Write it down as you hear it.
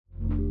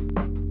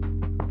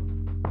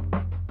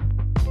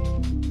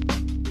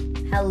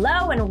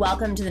Hello and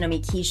welcome to the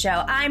Nomiki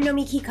Show. I'm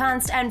Nomiki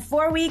Konst, and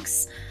 4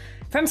 weeks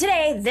from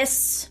today,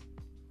 this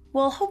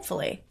will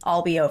hopefully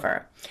all be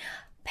over.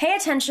 Pay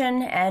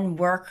attention and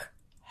work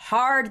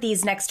hard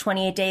these next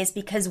 28 days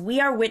because we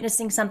are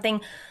witnessing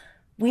something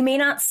we may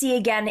not see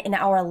again in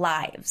our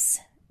lives.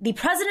 The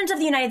President of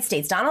the United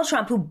States, Donald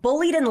Trump, who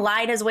bullied and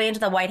lied his way into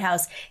the White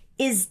House,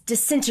 is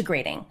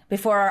disintegrating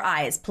before our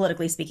eyes,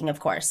 politically speaking, of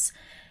course.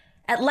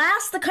 At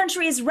last, the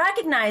country is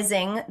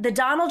recognizing the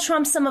Donald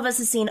Trump some of us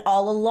have seen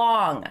all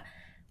along.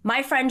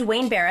 My friend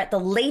Wayne Barrett, the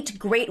late,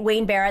 great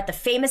Wayne Barrett, the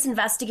famous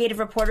investigative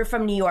reporter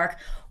from New York,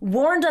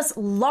 warned us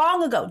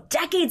long ago,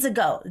 decades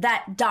ago,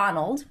 that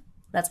Donald,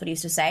 that's what he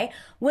used to say,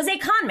 was a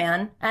con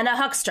man and a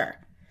huckster.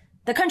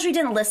 The country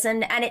didn't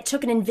listen, and it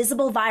took an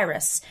invisible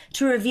virus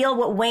to reveal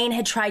what Wayne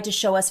had tried to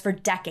show us for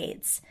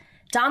decades.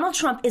 Donald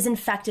Trump is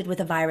infected with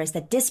a virus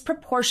that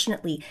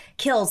disproportionately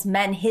kills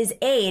men his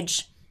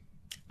age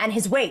and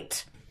his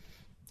weight.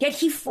 Yet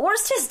he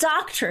forced his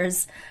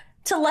doctors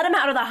to let him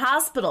out of the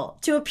hospital,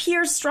 to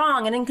appear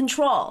strong and in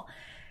control.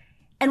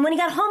 And when he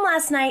got home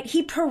last night,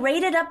 he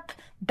paraded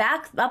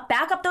back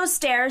up those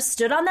stairs,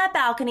 stood on that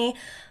balcony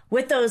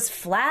with those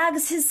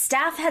flags his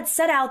staff had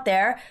set out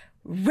there,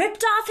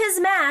 ripped off his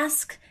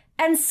mask,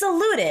 and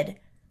saluted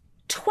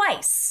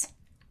twice.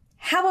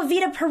 How a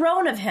Vita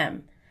Perone of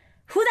him.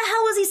 Who the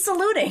hell was he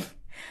saluting?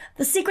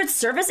 The Secret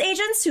Service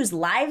agents whose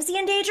lives he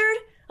endangered?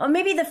 Or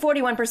maybe the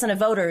 41% of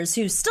voters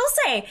who still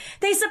say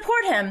they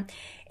support him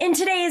in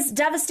today's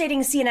devastating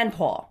CNN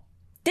poll.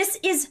 This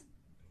is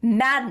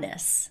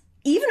madness.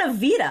 Even a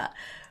Vita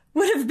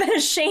would have been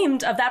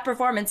ashamed of that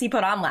performance he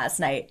put on last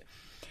night.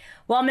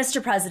 Well,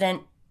 Mr.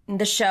 President,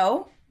 the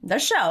show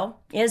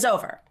is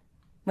over.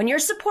 When your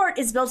support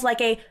is built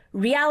like a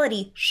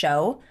reality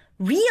show,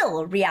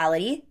 real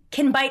reality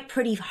can bite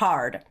pretty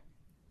hard.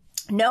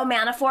 No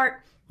Manafort,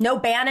 no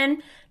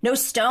Bannon, no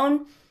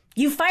Stone.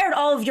 You fired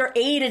all of your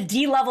A to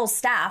D level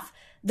staff.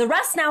 The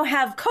rest now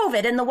have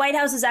COVID and the White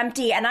House is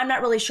empty, and I'm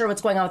not really sure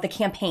what's going on with the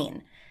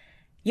campaign.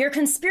 Your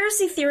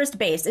conspiracy theorist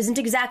base isn't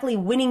exactly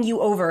winning you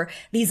over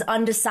these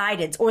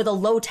undecideds or the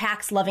low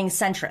tax loving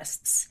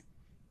centrists.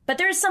 But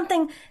there is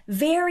something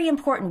very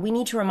important we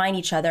need to remind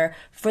each other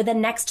for the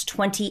next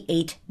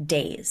 28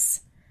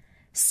 days.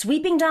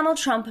 Sweeping Donald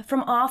Trump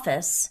from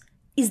office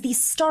is the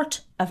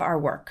start of our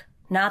work,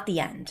 not the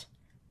end.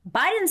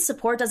 Biden's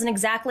support doesn't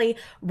exactly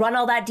run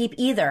all that deep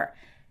either.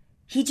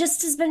 He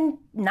just has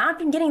not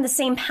been getting the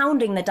same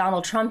pounding that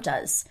Donald Trump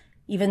does,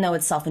 even though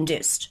it's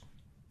self-induced.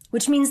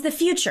 Which means the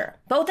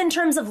future, both in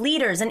terms of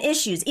leaders and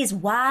issues, is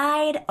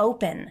wide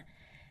open.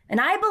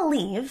 And I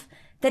believe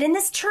that in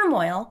this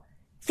turmoil,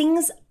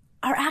 things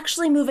are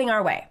actually moving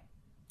our way.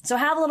 So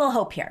have a little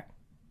hope here.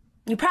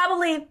 You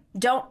probably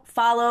don't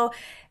follow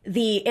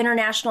the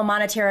International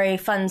Monetary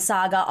Fund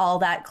saga all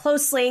that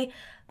closely.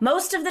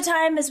 Most of the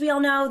time, as we all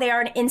know, they are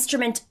an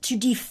instrument to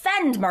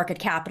defend market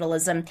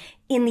capitalism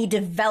in the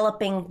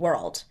developing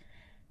world.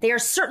 They are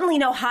certainly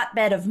no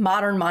hotbed of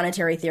modern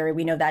monetary theory.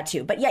 We know that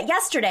too. But yet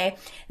yesterday,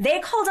 they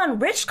called on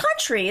rich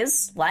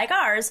countries like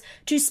ours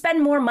to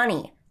spend more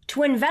money,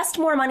 to invest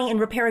more money in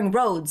repairing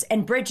roads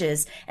and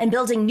bridges and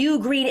building new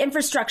green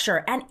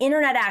infrastructure and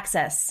internet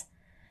access.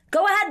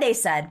 Go ahead, they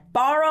said,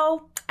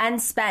 borrow and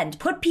spend,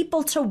 put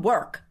people to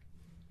work.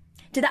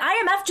 Did the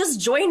IMF just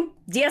join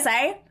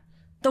DSA?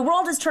 The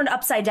world is turned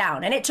upside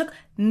down, and it took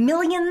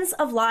millions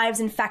of lives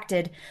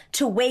infected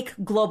to wake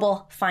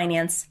global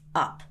finance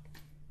up.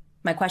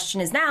 My question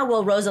is now,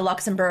 will Rosa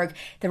Luxemburg,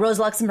 the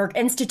Rosa Luxemburg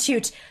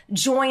Institute,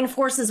 join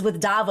forces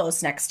with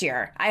Davos next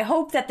year? I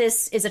hope that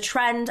this is a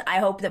trend. I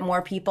hope that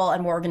more people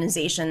and more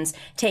organizations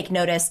take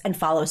notice and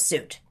follow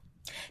suit.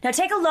 Now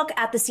take a look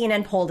at the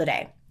CNN poll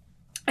today.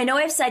 I know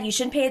I've said you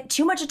shouldn't pay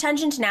too much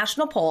attention to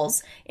national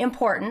polls.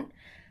 Important.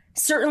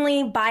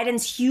 Certainly,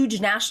 Biden's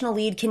huge national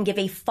lead can give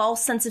a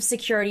false sense of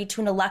security to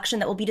an election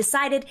that will be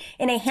decided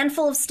in a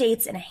handful of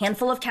states, in a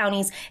handful of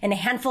counties, in a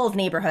handful of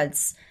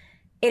neighborhoods.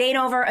 It ain't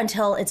over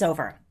until it's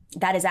over.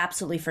 That is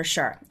absolutely for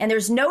sure. And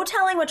there's no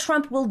telling what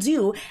Trump will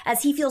do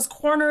as he feels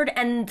cornered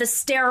and the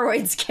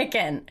steroids kick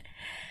in.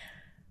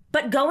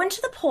 But go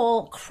into the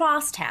poll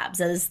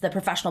crosstabs, as the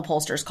professional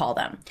pollsters call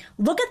them.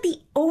 Look at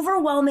the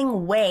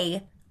overwhelming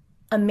way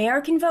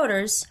American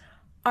voters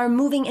are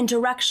moving in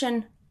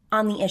direction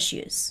on the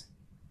issues.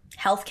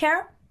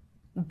 Healthcare,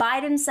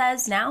 Biden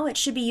says now it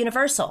should be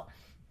universal.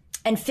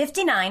 And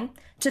 59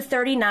 to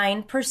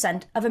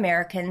 39% of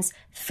Americans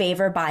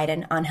favor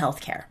Biden on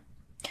healthcare.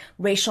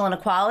 Racial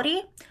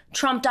inequality,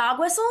 Trump dog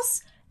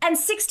whistles, and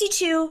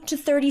 62 to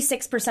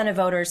 36% of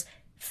voters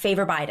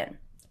favor Biden.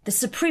 The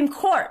Supreme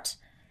Court,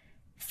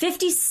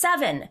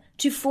 57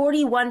 to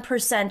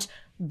 41%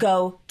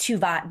 go to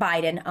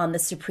Biden on the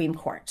Supreme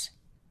Court.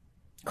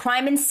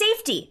 Crime and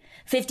safety,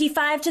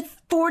 55 to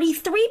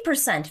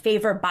 43%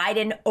 favor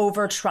Biden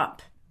over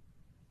Trump.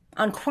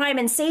 On crime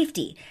and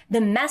safety,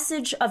 the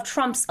message of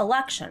Trump's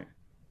election.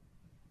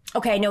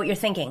 Okay, I know what you're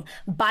thinking.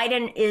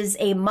 Biden is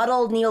a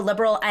muddled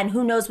neoliberal and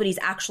who knows what he's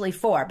actually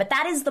for. But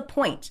that is the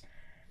point.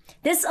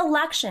 This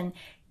election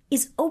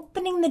is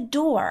opening the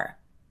door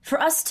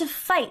for us to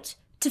fight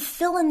to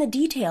fill in the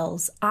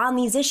details on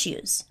these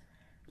issues,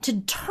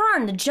 to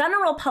turn the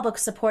general public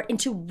support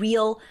into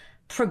real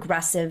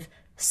progressive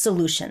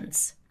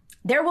solutions.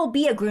 There will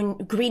be a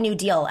Green New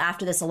Deal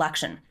after this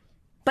election,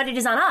 but it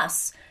is on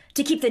us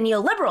to keep the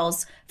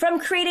neoliberals from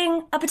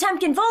creating a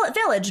Potemkin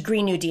Village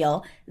Green New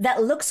Deal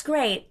that looks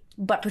great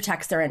but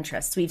protects their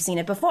interests. We've seen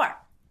it before.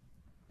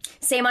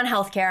 Same on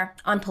healthcare,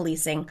 on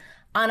policing,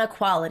 on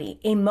equality.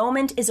 A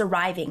moment is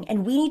arriving,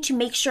 and we need to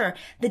make sure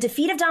the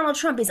defeat of Donald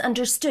Trump is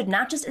understood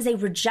not just as a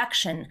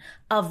rejection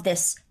of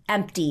this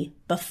empty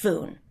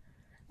buffoon,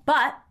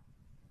 but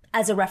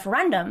as a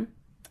referendum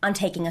on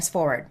taking us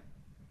forward.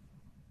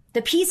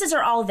 The pieces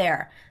are all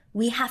there.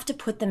 We have to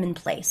put them in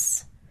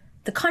place.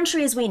 The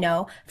country, as we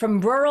know,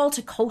 from rural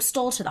to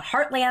coastal to the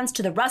heartlands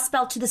to the Rust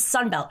Belt to the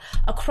Sun Belt,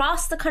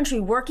 across the country,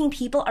 working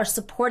people are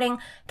supporting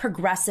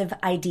progressive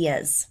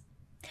ideas.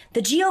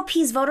 The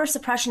GOP's voter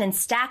suppression and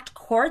stacked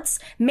courts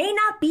may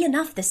not be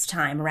enough this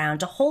time around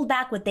to hold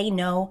back what they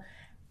know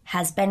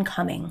has been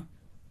coming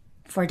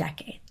for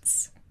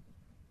decades.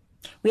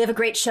 We have a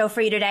great show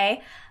for you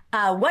today.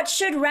 What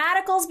should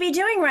radicals be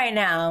doing right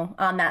now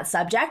on that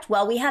subject?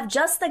 Well, we have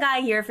just the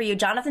guy here for you.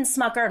 Jonathan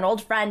Smucker, an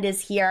old friend,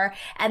 is here.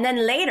 And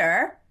then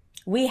later,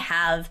 we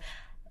have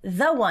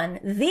the one,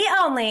 the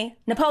only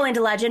Napoleon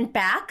the Legend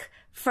back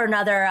for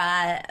another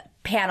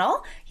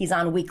panel. He's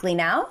on weekly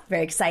now.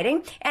 Very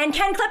exciting. And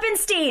Ken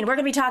Klippenstein. We're going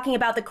to be talking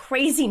about the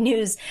crazy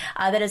news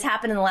that has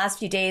happened in the last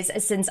few days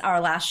since our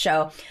last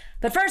show.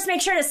 But first, make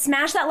sure to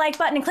smash that like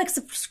button and click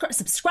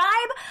subscribe.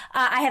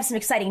 I have some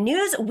exciting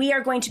news. We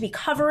are going to be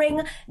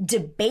covering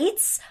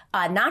debates,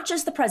 not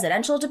just the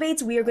presidential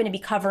debates. We are going to be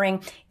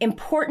covering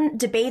important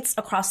debates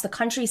across the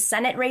country,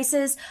 Senate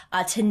races.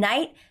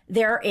 Tonight,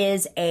 there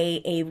is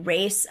a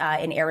race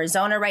in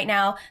Arizona right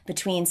now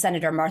between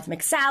Senator Martha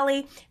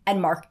McSally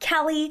and Mark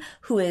Kelly,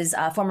 who is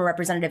former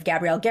Representative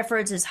Gabrielle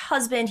Giffords'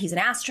 husband. He's an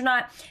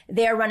astronaut.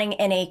 They're running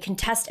in a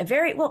contest,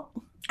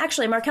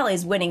 actually, Mark Kelly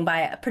is winning by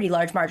a pretty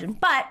large margin,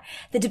 but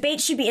the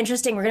debate should be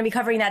interesting. We're going to be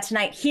covering that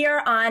tonight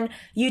here on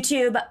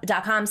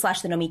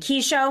youtube.com/The Nomi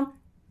Key Show.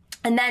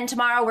 And then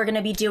tomorrow we're going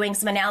to be doing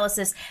some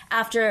analysis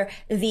after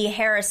the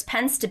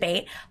Harris-Pence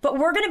debate. But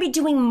we're going to be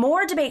doing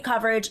more debate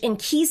coverage in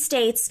key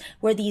states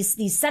where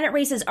these Senate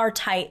races are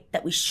tight,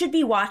 that we should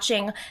be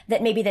watching,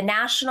 that maybe the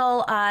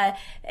national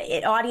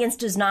audience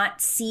does not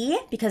see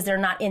because they're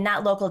not in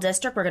that local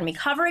district. We're going to be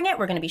covering it.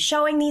 We're going to be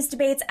showing these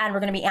debates, and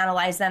we're going to be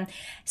analyzing them.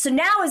 So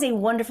now is a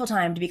wonderful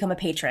time to become a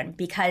patron,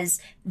 because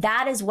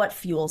that is what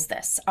fuels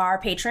this. Our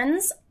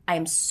patrons, I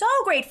am so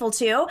grateful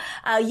to.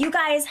 You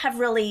guys have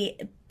really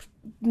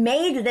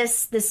made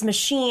this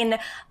machine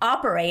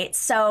operate.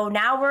 So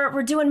now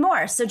we're doing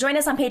more. So join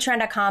us on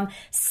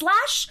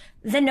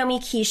patreon.com/The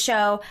Nomi Key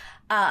Show.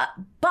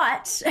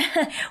 But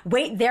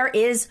wait, there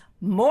is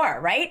more,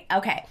 right?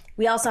 Okay.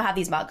 We also have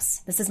these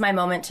mugs. This is my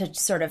moment to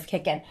sort of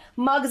kick in.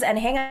 Mugs, and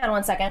hang on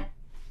one second.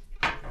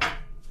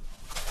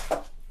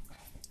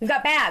 We've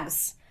got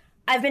bags.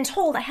 I've been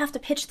told I have to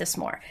pitch this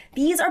more.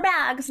 These are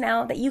bags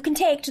now that you can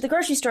take to the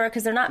grocery store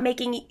because they're not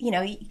making,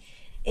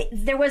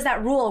 there was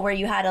that rule where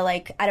you had to,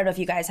 I don't know if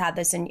you guys had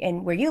this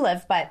in where you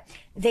live, but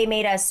they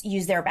made us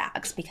use their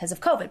bags because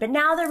of COVID. But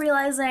now they're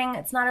realizing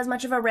it's not as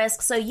much of a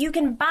risk. So you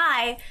can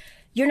buy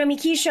your Nomi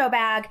Key Show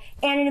bag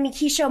and a Nomi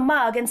Key Show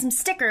mug and some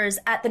stickers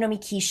at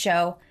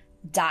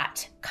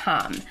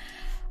thenomikeyshow.com.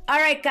 All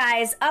right,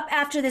 guys, up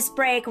after this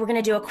break, we're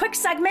going to do a quick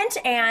segment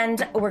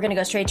and we're going to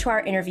go straight to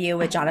our interview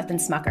with Jonathan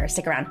Smucker.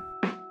 Stick around.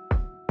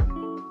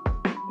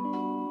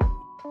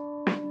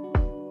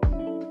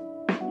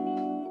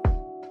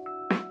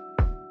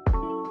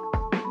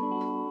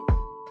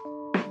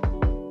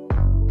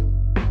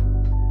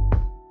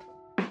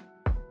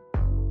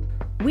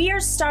 We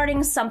are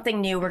starting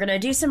something new. We're going to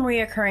do some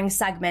reoccurring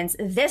segments.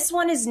 This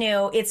one is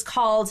new. It's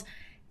called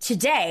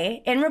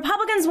Today, and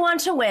Republicans want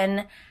to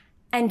win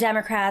and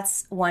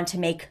Democrats want to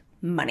make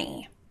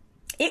money.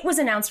 It was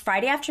announced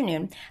Friday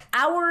afternoon,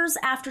 hours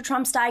after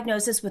Trump's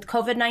diagnosis with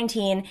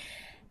COVID-19,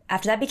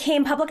 after that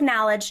became public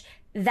knowledge,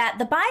 that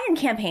the Biden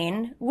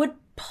campaign would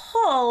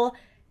pull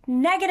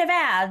negative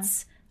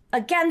ads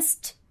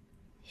against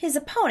his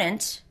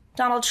opponent,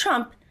 Donald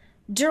Trump,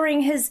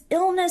 during his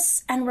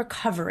illness and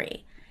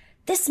recovery.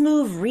 This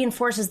move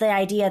reinforces the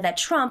idea that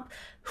Trump,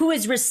 who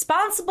is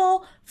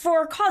responsible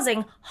for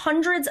causing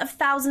hundreds of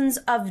thousands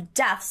of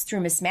deaths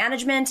through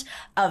mismanagement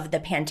of the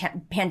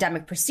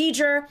pandemic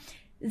procedure,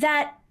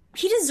 that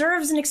he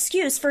deserves an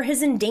excuse for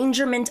his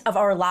endangerment of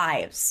our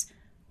lives.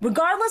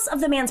 Regardless of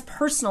the man's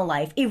personal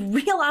life, a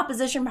real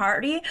opposition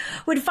party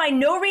would find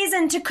no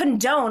reason to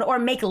condone or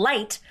make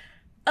light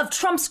of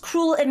Trump's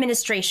cruel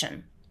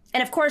administration.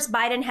 And of course,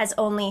 Biden has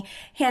only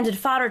handed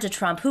fodder to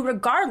Trump, who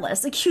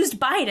regardless accused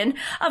Biden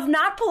of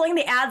not pulling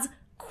the ads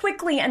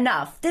quickly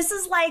enough. This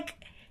is like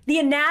the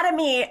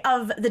anatomy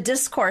of the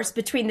discourse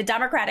between the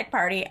Democratic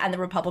Party and the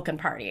Republican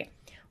Party.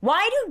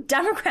 Why do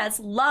Democrats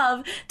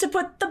love to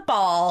put the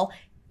ball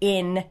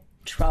in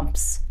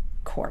Trump's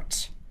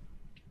court?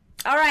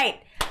 All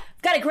right.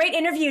 Got a great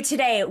interview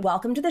today.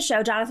 Welcome to the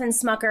show. Jonathan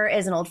Smucker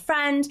is an old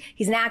friend.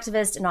 He's an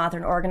activist, an author,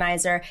 and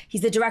organizer.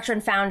 He's the director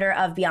and founder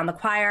of Beyond the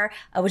Choir,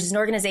 which is an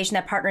organization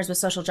that partners with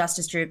social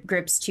justice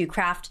groups to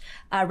craft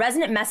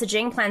resonant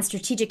messaging, plan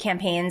strategic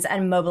campaigns,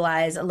 and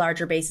mobilize a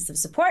larger basis of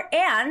support.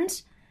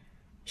 And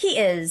he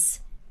is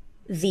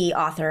the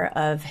author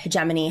of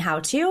Hegemony How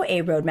To,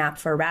 a roadmap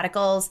for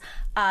radicals.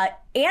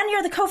 And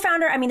you're the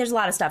co-founder, I mean, there's a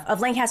lot of stuff,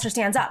 of Lancaster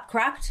Stands Up,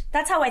 correct?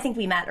 That's how I think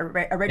we met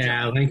originally.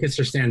 Yeah,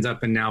 Lancaster Stands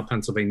Up, and now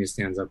Pennsylvania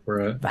Stands Up.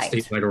 We're a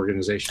statewide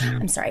organization now.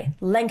 I'm sorry,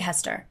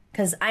 Lancaster,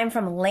 because I'm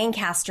from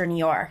Lancaster, New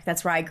York.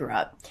 That's where I grew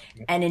up.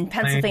 And in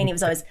Pennsylvania, it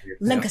was always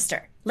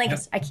Lancaster.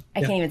 Lancaster. I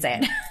can't even say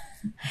it.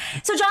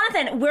 So,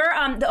 Jonathan,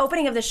 we're the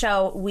opening of the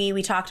show.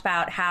 We talked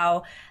about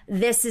how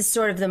this is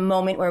sort of the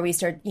moment where we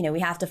start. We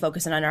have to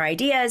focus on our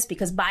ideas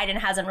because Biden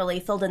hasn't really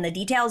filled in the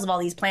details of all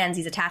these plans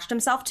he's attached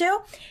himself to,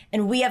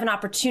 and we have an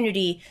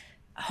opportunity,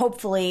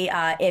 hopefully,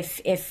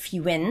 if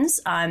he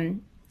wins,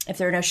 if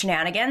there are no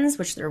shenanigans,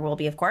 which there will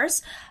be, of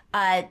course,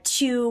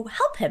 to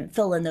help him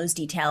fill in those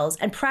details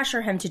and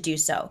pressure him to do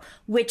so,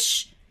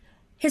 which.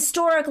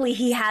 Historically,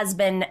 he has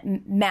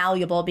been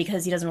malleable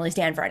because he doesn't really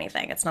stand for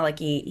anything. It's not like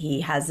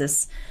he has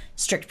this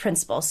strict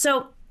principle.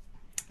 So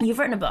you've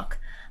written a book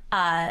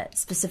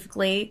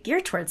specifically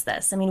geared towards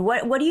this. I mean,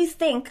 what do you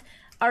think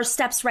our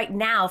steps right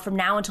now from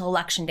now until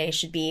Election Day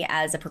should be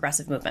as a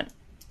progressive movement?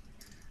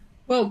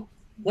 Well,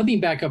 let me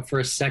back up for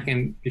a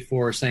second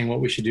before saying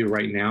what we should do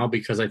right now,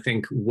 because I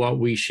think what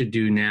we should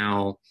do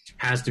now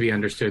has to be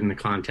understood in the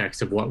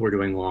context of what we're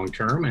doing long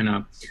term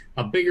and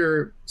a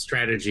bigger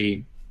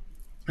strategy.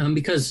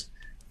 Because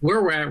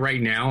where we're at right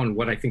now and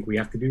what I think we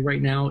have to do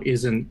right now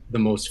isn't the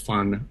most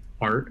fun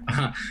part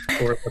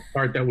or the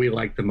part that we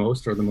like the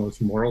most or the most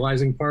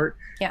moralizing part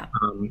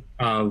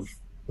of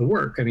the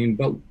work. I mean,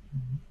 but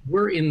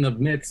we're in the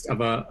midst of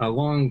a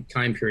long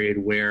time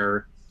period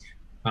where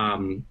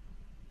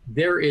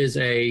there is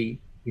a,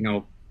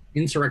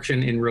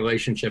 insurrection in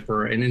relationship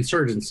or an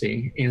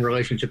insurgency in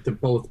relationship to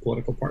both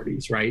political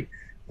parties, right?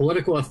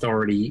 Political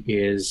authority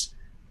is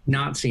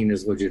not seen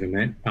as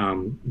legitimate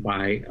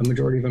by a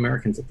majority of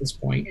Americans at this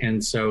point.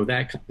 And so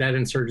that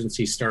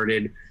insurgency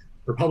started,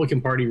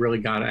 Republican Party really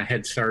got a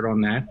head start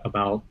on that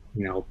about,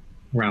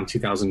 around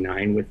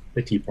 2009 with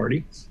the Tea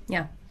Party.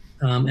 Yeah.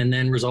 And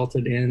then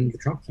resulted in the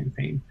Trump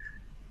campaign.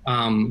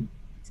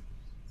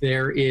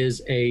 There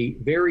is a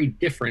very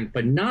different,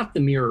 but not the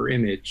mirror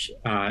image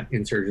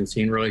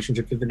insurgency in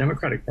relationship to the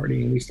Democratic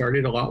Party. And we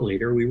started a lot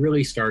later. We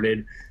really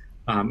started,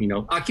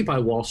 Occupy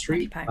Wall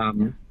Street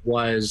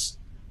was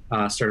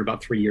started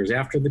about 3 years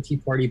after the Tea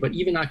Party, but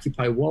even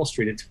Occupy Wall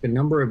Street, it took a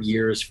number of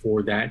years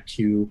for that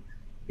to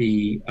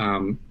be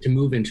to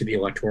move into the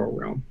electoral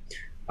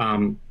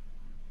realm,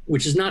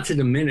 which is not to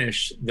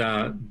diminish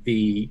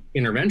the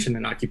intervention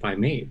that Occupy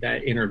made.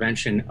 That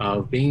intervention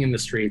of being in the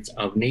streets,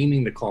 of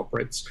naming the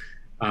culprits,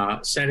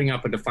 setting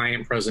up a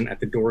defiant president at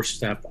the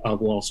doorstep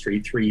of Wall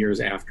Street 3 years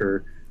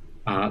after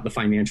the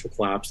financial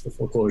collapse, the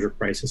foreclosure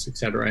crisis, et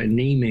cetera, and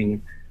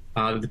naming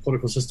the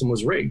political system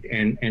was rigged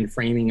and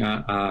framing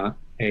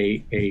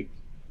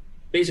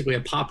basically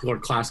a popular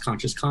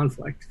class-conscious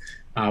conflict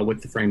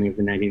with the framing of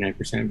the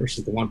 99%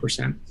 versus the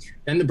 1%.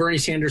 Then the Bernie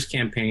Sanders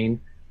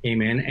campaign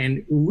came in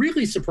and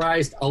really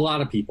surprised a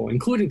lot of people,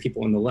 including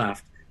people on the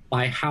left,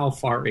 by how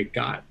far it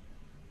got.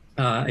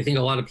 I think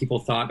a lot of people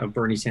thought of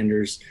Bernie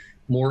Sanders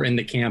more in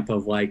the camp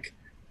of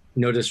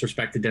no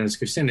disrespect to Dennis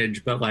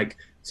Kucinich, but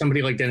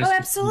somebody like Dennis. Oh,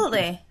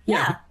 absolutely.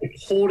 Yeah.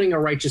 Holding a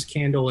righteous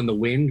candle in the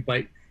wind,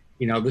 but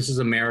this is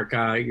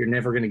America. You're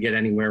never going to get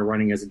anywhere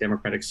running as a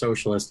Democratic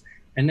socialist.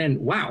 And then,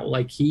 wow,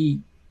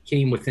 he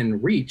came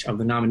within reach of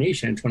the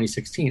nomination in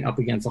 2016 up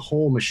against a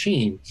whole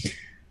machine.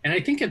 And I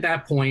think at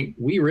that point,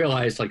 we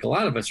realized, a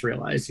lot of us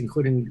realized,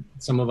 including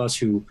some of us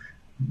who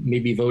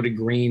maybe voted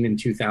Green in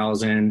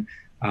 2000,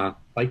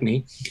 like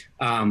me,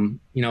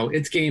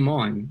 it's game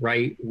on,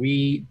 right?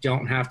 We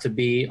don't have to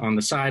be on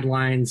the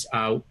sidelines.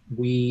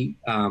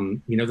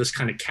 This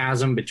kind of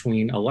chasm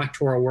between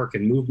electoral work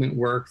and movement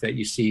work that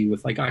you see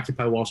with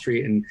Occupy Wall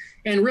Street and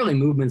really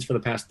movements for the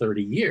past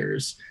 30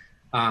 years.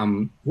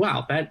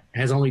 Wow, that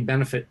has only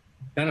benefited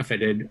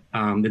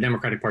the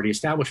Democratic Party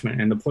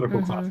establishment and the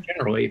political class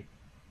generally.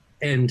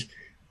 And,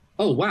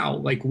 oh, wow,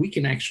 we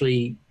can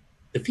actually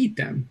defeat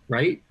them,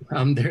 right?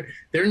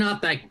 They're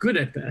not that good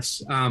at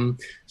this.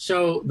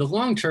 So the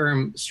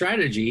long-term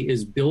strategy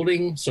is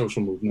building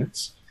social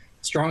movements,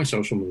 strong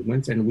social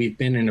movements, and we've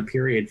been in a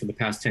period for the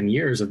past 10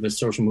 years of this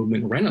social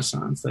movement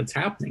renaissance that's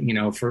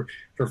happening. For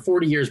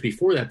 40 years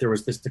before that, there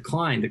was this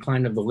decline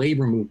of the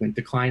labor movement,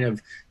 decline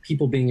of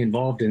people being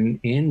involved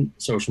in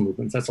social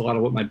movements. That's a lot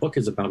of what my book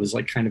is about, is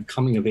kind of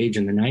coming of age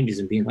in the 90s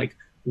and being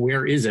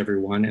where is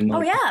everyone? And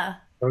I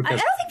don't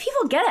think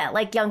people get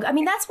it. Young, I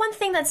mean, that's one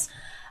thing that's,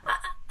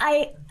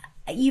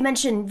 you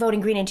mentioned voting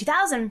Green in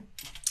 2000.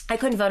 I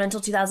couldn't vote until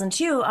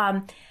 2002.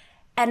 And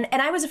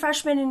And I was a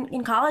freshman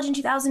in college in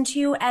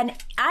 2002. And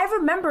I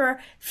remember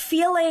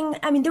feeling,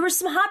 I mean, there were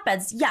some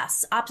hotbeds.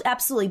 Yes,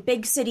 absolutely.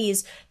 Big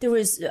cities. There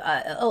was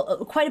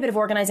quite a bit of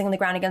organizing on the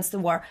ground against the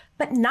war,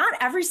 but not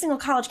every single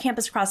college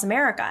campus across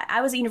America.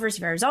 I was at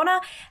University of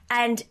Arizona,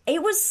 and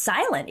it was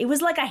silent. It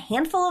was like a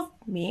handful of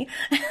me,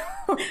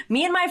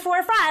 me and my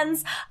 4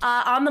 friends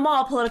on the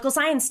mall, political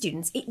science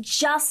students. It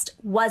just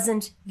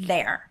wasn't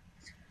there.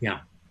 Yeah.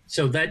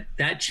 So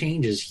that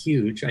change is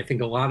huge. I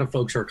think a lot of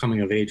folks who are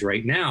coming of age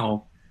right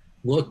now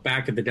look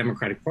back at the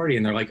Democratic Party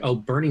and they're like, oh,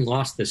 Bernie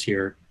lost this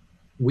year.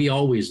 We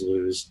always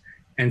lose.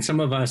 And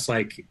some of us,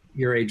 like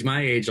your age,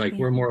 my age, like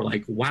we're more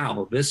like,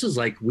 wow, this is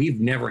like,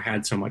 we've never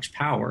had so much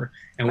power.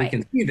 And we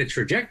can see the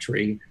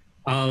trajectory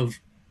of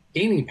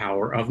gaining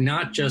power, of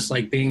not just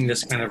like being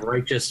this kind of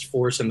righteous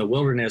force in the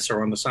wilderness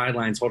or on the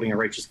sidelines holding a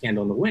righteous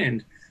candle in the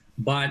wind,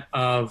 but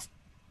of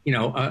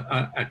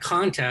a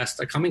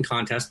coming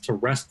contest to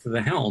wrest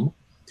the helm,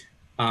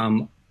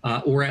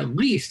 or at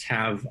least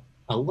have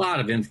a lot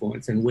of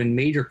influence and win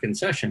major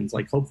concessions,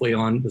 like hopefully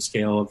on the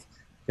scale of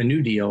the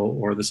New Deal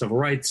or the civil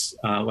rights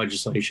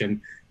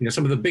legislation.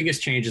 Some of the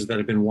biggest changes that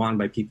have been won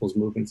by people's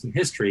movements in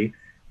history.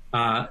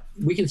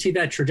 We can see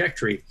that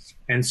trajectory.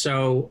 And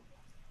so,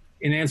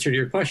 in answer to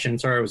your question,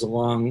 sorry, it was a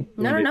long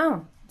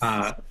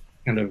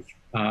kind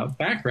of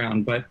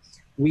background, but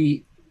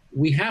we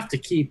have to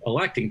keep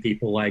electing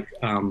people like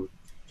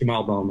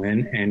Jamal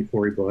Bowman and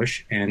Cori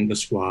Bush and the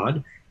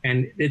Squad.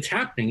 And it's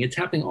happening. It's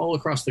happening all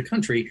across the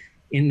country.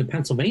 In the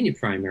Pennsylvania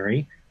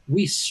primary,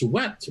 we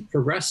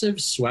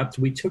progressives swept.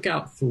 We took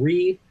out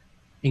 3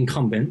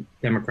 incumbent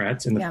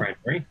Democrats in the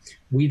primary.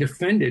 We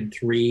defended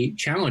 3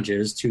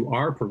 challenges to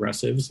our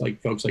progressives, like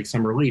folks like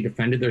Summer Lee,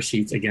 defended their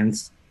seats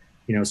against,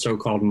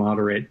 so-called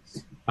moderate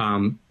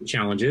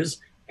challenges.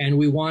 And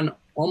we won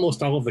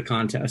almost all of the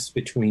contests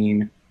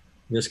between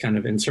this kind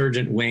of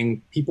insurgent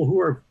wing, people who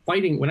are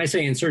fighting. When I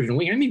say insurgent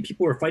wing, I mean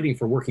people who are fighting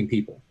for working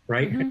people,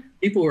 right? Mm-hmm.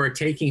 People who are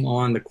taking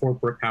on the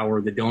corporate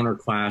power, the donor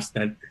class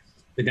that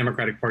the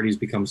Democratic Party has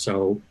become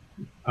so,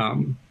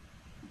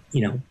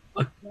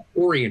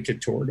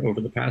 oriented toward over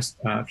the past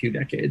few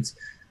decades.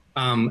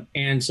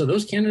 And so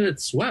those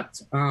candidates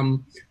swept.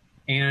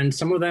 And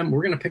some of them,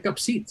 we're going to pick up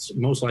seats,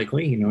 most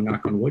likely,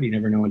 knock on wood, you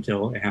never know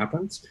until it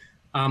happens.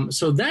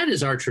 So that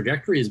is our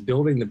trajectory, is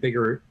building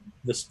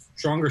the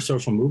stronger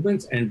social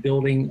movements and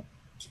building,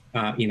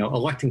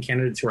 electing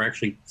candidates who are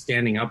actually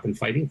standing up and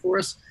fighting for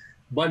us.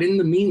 But in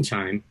the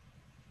meantime,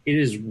 it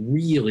is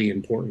really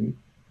important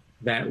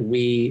that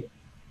we,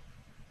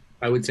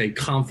 I would say,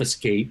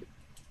 confiscate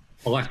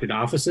elected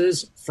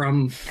offices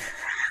from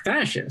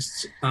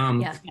fascists.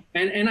 And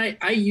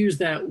I use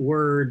that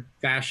word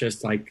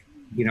fascist like,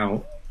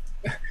 a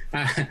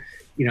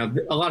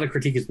lot of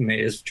critique has been made.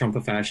 Is Trump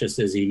a fascist?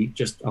 Is he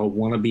just a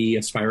wannabe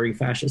aspiring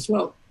fascist?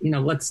 Well,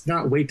 let's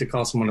not wait to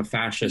call someone a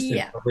fascist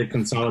until they've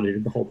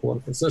consolidated the whole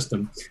political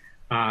system.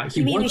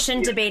 You mean we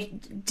shouldn't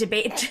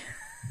debate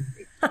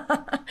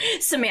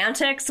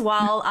semantics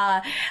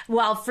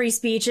while free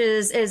speech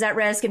is at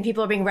risk and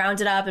people are being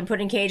rounded up and put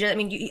in cages? I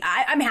mean,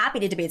 I'm happy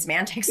to debate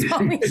semantics.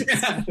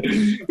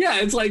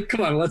 It's like,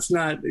 come on, let's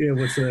not.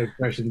 What's the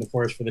expression? The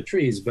forest for the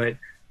trees. But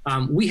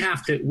we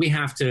have to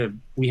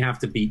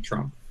beat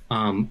Trump.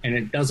 And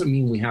it doesn't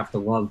mean we have to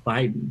love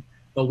Biden,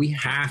 but we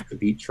have to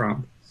beat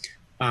Trump.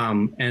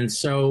 And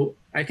so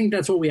I think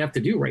that's what we have to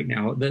do right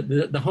now.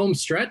 The home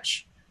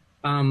stretch,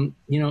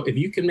 if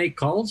you can make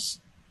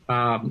calls,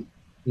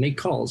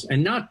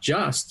 and not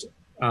just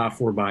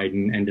for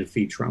Biden and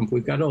defeat Trump.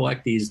 We've got to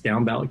elect these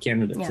down ballot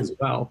candidates as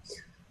well.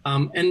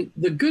 And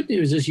the good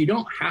news is you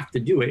don't have to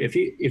do it.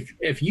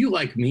 If you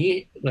like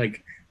me,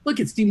 look,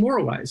 it's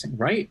demoralizing,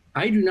 right?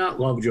 I do not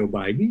love Joe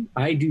Biden.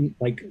 I do,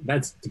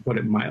 that's to put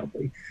it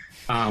mildly.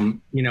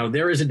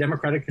 There is a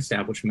Democratic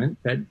establishment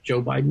that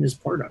Joe Biden is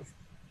part of.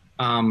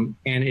 And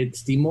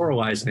it's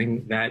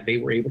demoralizing that they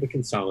were able to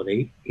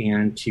consolidate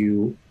and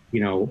to,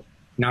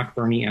 knock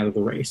Bernie out of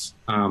the race.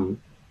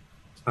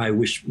 I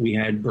wish we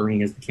had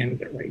Bernie as the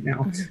candidate right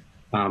now.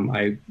 Mm-hmm.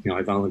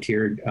 I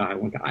volunteered. I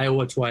went to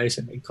Iowa twice.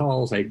 I made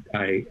calls.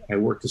 I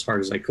worked as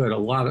hard as I could. A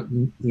lot of,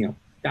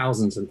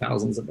 thousands and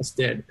thousands of us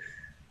did.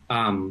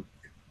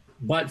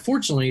 But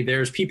fortunately,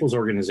 there's people's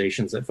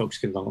organizations that folks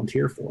can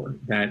volunteer for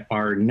that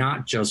are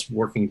not just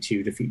working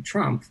to defeat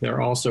Trump. They're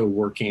also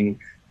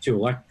working to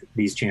elect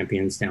these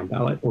champions down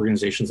ballot,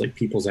 organizations like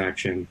People's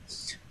Action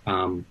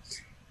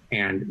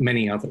and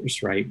many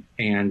others, right?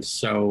 And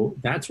so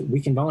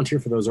we can volunteer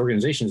for those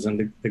organizations.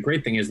 And the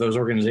great thing is those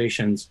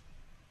organizations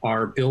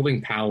are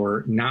building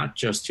power not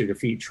just to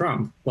defeat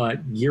Trump,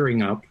 but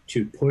gearing up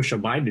to push a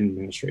Biden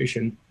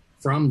administration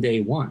from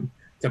day one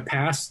to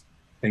pass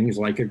things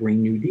like a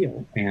Green New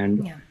Deal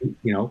and,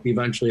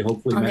 eventually,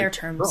 hopefully on their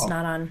terms,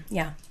 not on.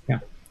 Yeah.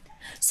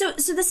 So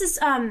this is,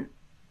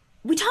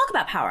 we talk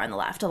about power on the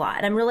left a lot,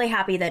 and I'm really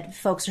happy that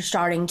folks are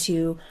starting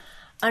to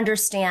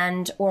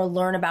understand or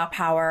learn about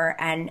power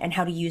and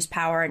how to use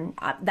power. And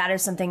that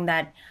is something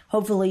that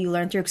hopefully you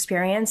learn through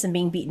experience and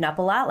being beaten up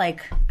a lot,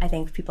 like I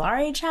think people our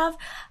age have.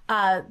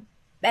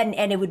 and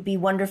it would be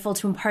wonderful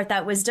to impart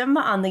that wisdom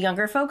on the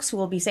younger folks who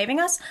will be saving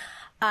us.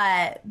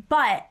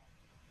 But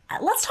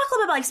let's talk a little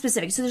bit about like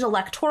specifics. So there's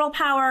electoral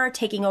power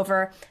taking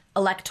over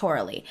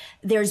electorally.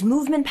 There's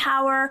movement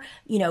power,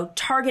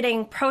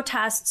 targeting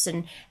protests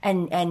and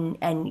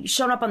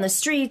showing up on the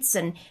streets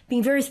and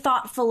being very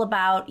thoughtful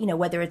about,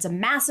 whether it's a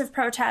massive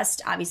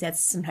protest, obviously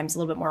that's sometimes a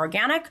little bit more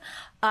organic,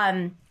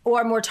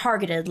 or more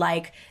targeted,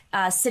 like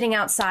sitting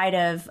outside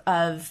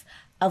of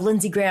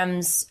Lindsey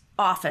Graham's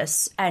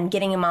office and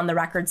getting him on the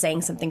record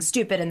saying something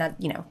stupid and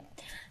that,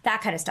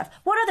 that kind of stuff.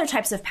 What other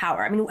types of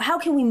power? I mean, how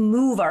can we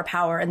move our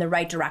power in the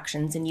right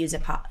directions and use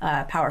it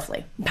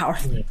powerfully?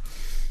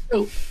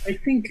 So I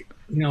think,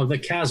 the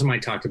chasm I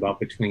talked about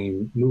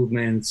between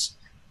movements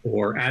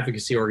or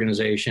advocacy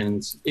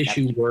organizations,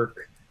 issue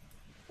work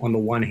on the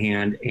one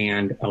hand,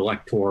 and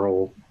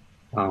electoral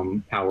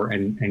power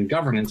and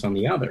governance on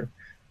the other,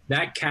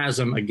 that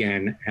chasm,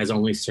 again, has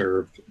only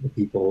served the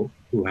people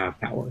who have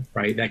power,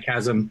 right? That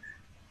chasm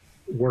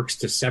works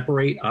to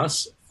separate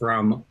us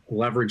from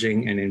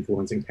leveraging and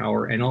influencing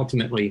power. And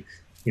ultimately,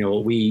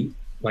 what we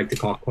like to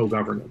call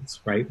co-governance,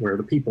 right? Where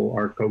the people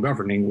are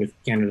co-governing with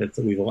candidates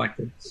that we've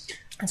elected.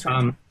 That's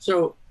right.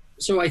 So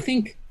I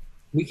think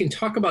we can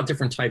talk about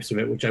different types of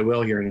it, which I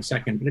will here in a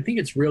second, but I think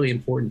it's really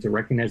important to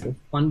recognize that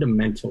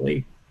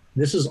fundamentally,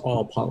 this is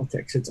all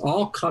politics. It's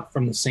all cut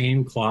from the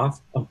same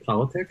cloth of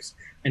politics,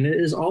 and it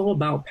is all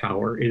about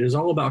power. It is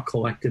all about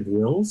collective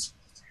wills,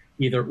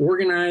 either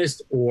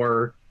organized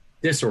or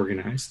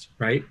disorganized,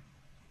 right?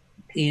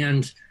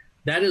 And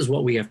that is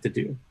what we have to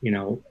do.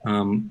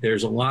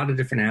 There's a lot of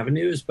different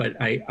avenues,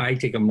 but I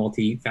take a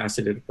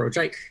multifaceted approach.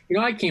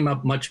 I came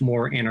up much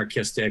more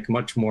anarchistic,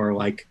 much more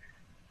like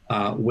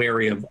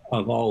wary of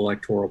all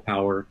electoral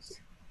power.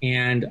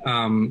 And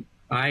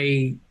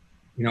I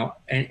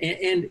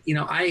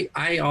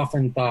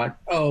often thought,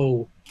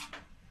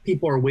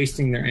 people are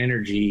wasting their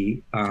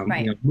energy,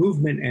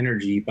 movement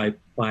energy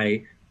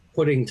by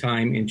putting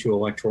time into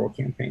electoral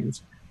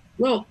campaigns.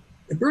 Well,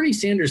 the Bernie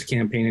Sanders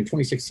campaign in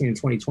 2016 and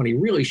 2020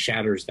 really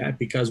shatters that,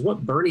 because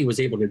what Bernie was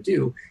able to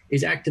do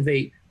is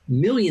activate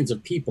millions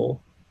of people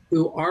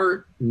who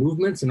our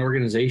movements and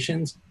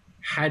organizations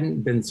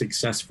hadn't been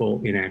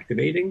successful in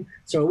activating.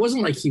 So it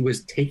wasn't like he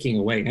was taking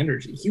away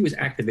energy. He was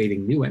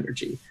activating new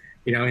energy.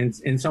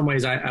 In some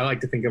ways, I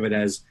like to think of it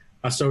as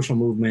a social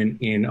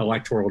movement in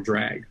electoral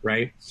drag,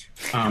 right?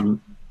 And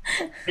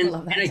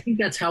I think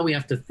that's how we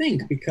have to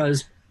think,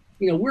 because,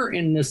 we're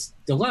in this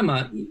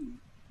dilemma.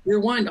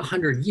 Rewind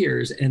 100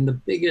 years, and the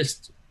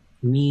biggest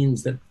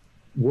means that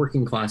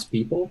working class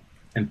people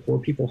and poor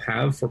people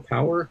have for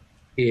power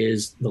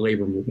is the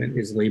labor movement,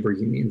 is labor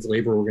unions,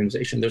 labor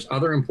organization. There's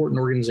other important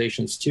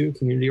organizations too,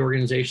 community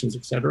organizations,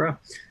 et cetera.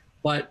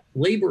 But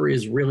labor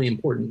is really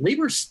important.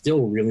 Labor is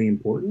still really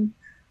important.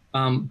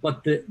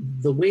 But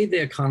the way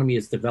the economy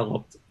is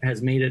developed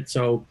has made it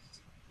so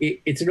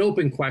it's an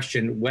open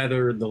question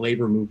whether the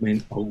labor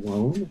movement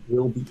alone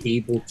will be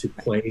able to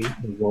play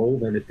the role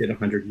that it did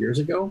 100 years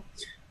ago.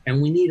 And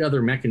we need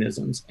other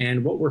mechanisms.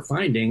 And what we're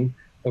finding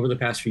over the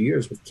past few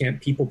years with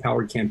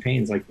people-powered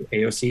campaigns like the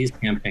AOC's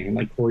campaign,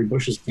 like Cori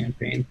Bush's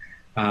campaign,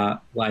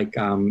 like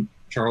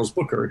Charles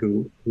Booker,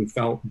 who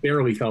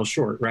barely fell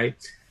short, right?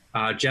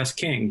 Jess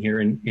King here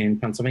in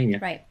Pennsylvania.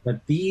 Right.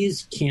 But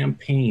these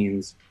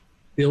campaigns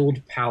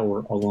build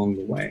power along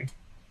the way,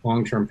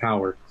 long-term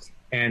power,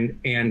 and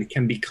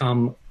can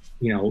become,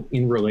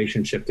 in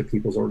relationship to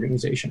people's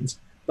organizations.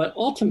 But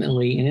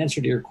ultimately, in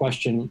answer to your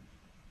question,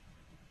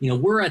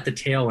 we're at the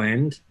tail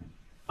end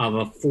of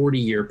a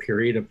 40-year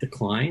period of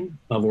decline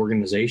of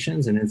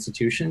organizations and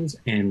institutions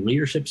and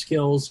leadership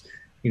skills.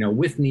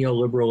 With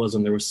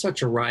neoliberalism, there was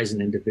such a rise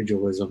in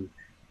individualism,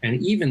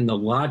 and even the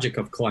logic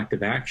of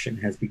collective action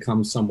has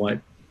become somewhat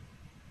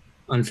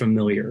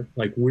unfamiliar.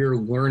 Like, we're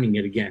learning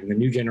it again. The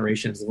new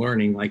generation is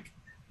learning,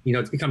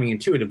 it's becoming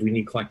intuitive. We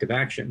need collective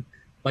action.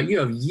 But you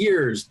have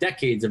years,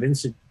 decades of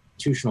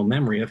institutional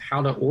memory of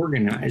how to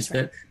organize,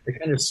 the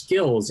kind of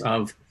skills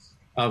of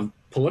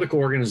political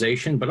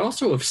organization, but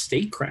also of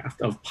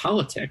statecraft, of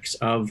politics,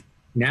 of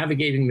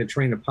navigating the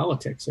terrain of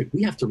politics. Like,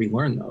 we have to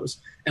relearn those.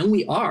 And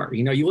we are.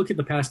 You look at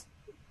the past,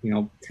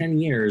 10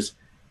 years,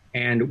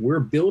 and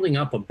we're building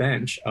up a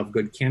bench of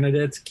good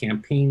candidates,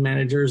 campaign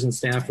managers and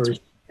staffers,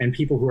 and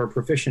people who are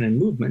proficient in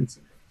movements.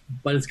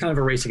 But it's kind of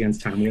a race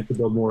against time. We have to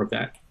build more of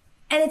that.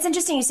 And it's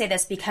interesting you say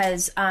this,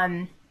 because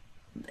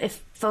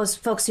if those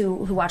folks who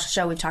watch the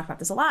show, we've talked about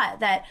this a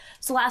lot, that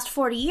the last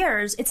 40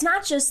 years, it's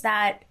not just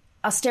that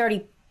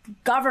austerity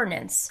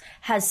governance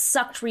has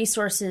sucked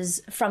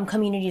resources from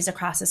communities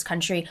across this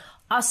country.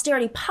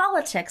 Austerity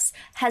politics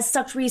has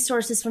sucked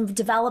resources from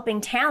developing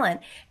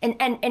talent.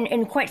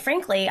 And quite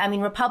frankly,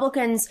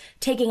 Republicans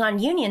taking on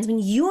unions,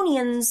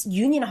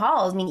 union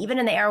halls, even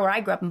in the era where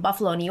I grew up in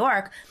Buffalo, New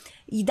York,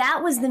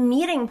 that was the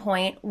meeting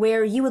point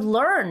where you would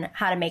learn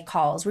how to make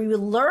calls, where you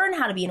would learn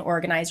how to be an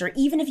organizer,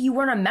 even if you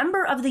weren't a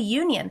member of the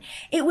union.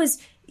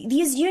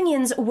 These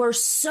unions were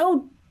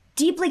so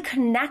deeply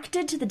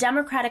connected to the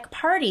Democratic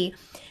Party.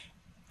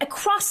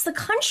 across the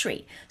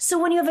country. So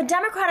when you have a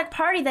Democratic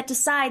Party that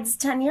decides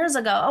 10 years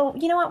ago, oh,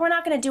 you know what, we're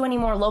not going to do any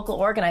more local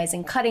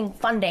organizing, cutting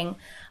funding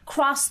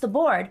across the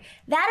board,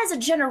 that is a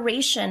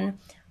generation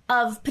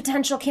of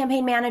potential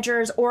campaign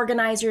managers,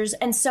 organizers.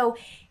 And so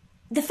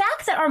the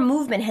fact that our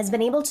movement has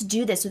been able to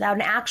do this without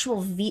an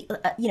actual,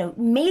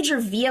 major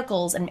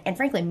vehicles and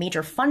frankly,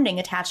 major funding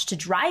attached to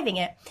driving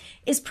it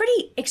is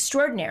pretty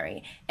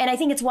extraordinary. And I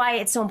think it's why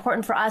it's so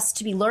important for us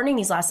to be learning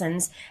these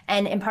lessons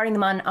and imparting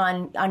them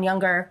on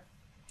younger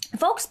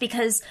folks,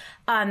 because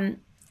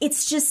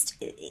it's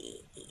just,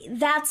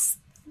 that's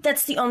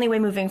the only way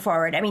moving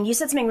forward. I mean, you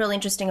said something really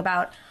interesting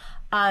about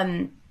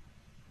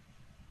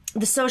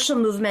the social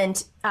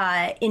movement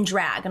in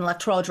drag and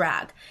electoral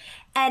drag.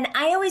 And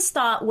I always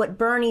thought what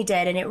Bernie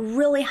did, and it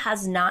really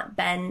has not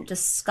been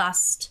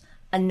discussed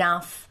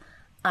enough,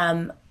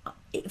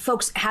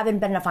 folks haven't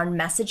been enough on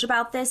message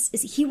about this,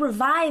 is he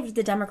revived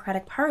the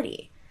Democratic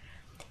Party.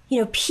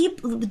 You know,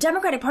 the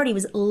Democratic Party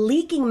was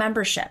leaking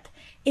membership.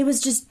 It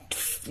was just,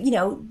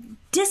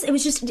 it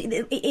was just,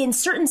 in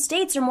certain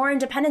states or more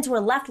independents who were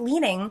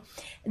left-leaning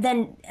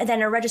than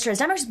are registered as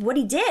Democrats. What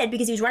he did,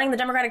 because he was running the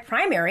Democratic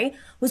primary,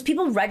 was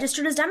people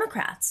registered as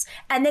Democrats.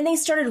 And then they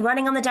started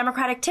running on the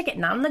Democratic ticket,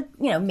 not on the,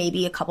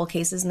 maybe a couple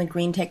cases in the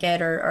green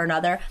ticket or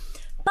another.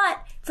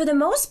 But for the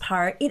most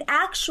part,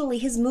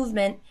 his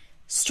movement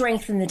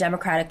strengthened the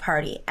Democratic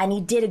Party. And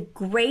he did a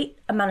great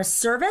amount of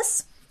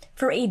service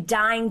for a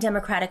dying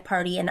Democratic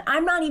Party. And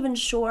I'm not even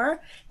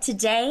sure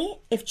today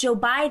if Joe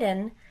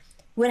Biden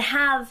would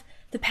have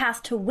the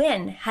path to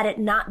win had it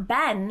not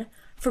been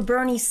for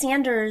Bernie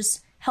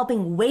Sanders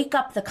helping wake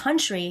up the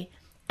country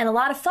and a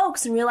lot of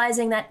folks and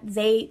realizing that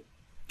they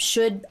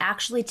should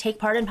actually take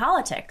part in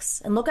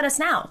politics. And look at us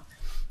now.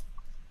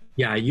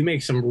 Yeah, you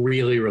make some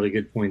really, really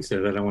good points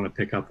there that I want to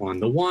pick up on.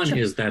 The one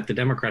is that the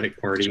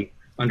Democratic Party,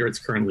 under its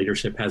current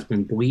leadership, has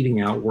been bleeding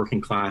out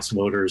working class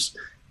voters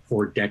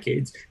for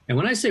decades. And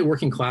when I say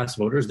working class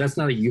voters, that's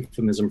not a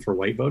euphemism for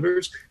white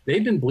voters.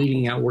 They've been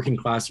bleeding out working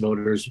class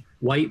voters,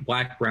 white,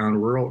 black, brown,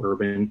 rural,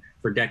 urban,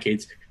 for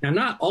decades. Now,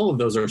 not all of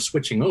those are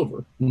switching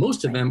over.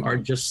 Most of them are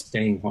just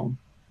staying home,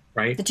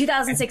 right? The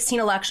 2016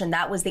 election,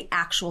 that was the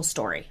actual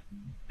story.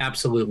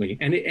 Absolutely.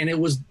 And it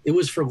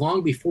was for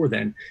long before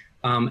then.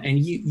 And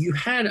you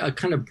had a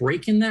kind of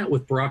break in that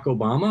with Barack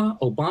Obama.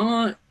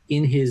 Obama,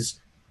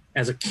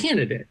 as a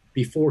candidate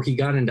before he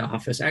got into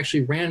office,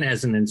 actually ran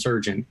as an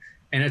insurgent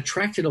and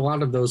attracted a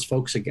lot of those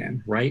folks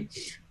again, right?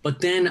 But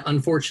then,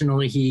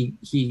 unfortunately,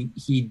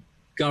 he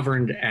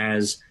governed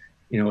as,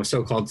 a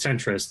so-called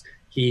centrist.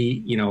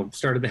 He,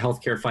 started the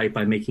healthcare fight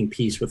by making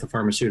peace with the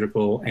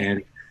pharmaceutical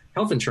and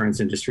health insurance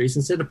industries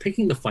instead of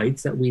picking the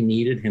fights that we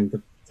needed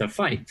him to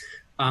fight.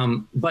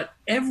 But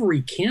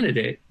every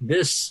candidate,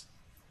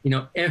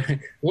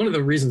 one of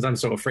the reasons I'm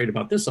so afraid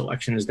about this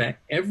election is that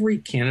every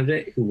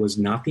candidate who was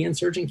not the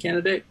insurgent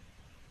candidate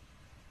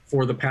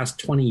for the past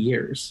 20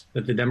 years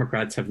that the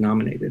Democrats have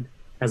nominated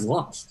has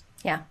lost.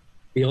 Yeah.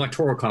 The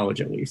Electoral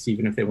College, at least,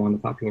 even if they won the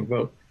popular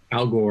vote.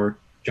 Al Gore,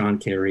 John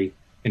Kerry,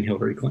 and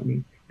Hillary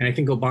Clinton. And I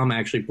think Obama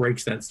actually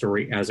breaks that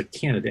story as a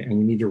candidate. And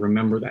we need to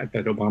remember that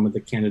Obama, the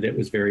candidate,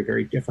 was very,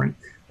 very different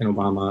than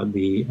Obama,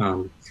 the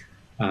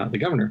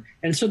governor.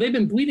 And so they've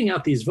been bleeding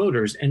out these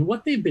voters. And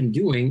what they've been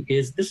doing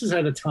is, this is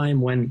at a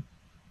time when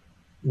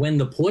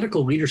the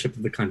political leadership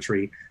of the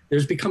country,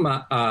 there's become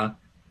a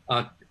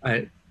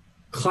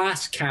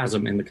class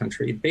chasm in the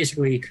country.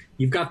 Basically,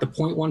 you've got the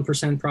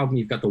 0.1% problem,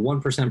 you've got the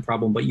 1%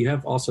 problem, but you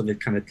have also the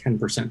kind of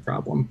 10%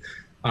 problem.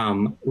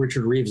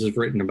 Richard Reeves has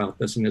written about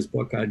this in his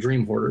book,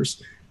 Dream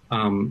Hoarders,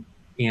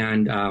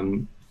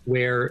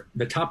 where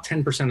the top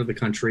 10% of the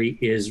country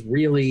is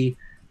really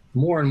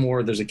more and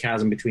more, there's a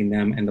chasm between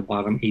them and the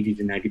bottom 80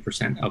 to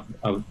 90%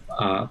 of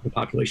the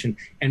population.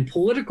 And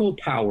political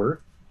power,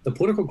 the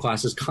political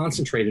class, is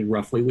concentrated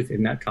roughly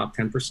within that top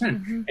 10%.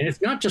 Mm-hmm. And it's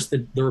not just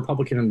the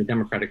Republican and the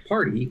Democratic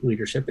Party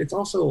leadership, it's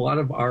also a lot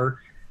of our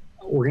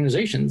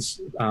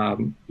organizations,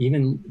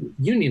 even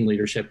union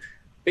leadership.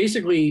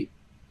 Basically,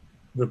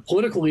 the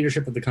political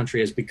leadership of the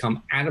country has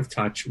become out of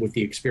touch with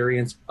the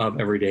experience of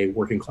everyday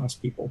working class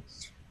people.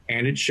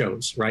 And it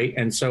shows, right?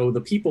 And so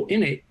the people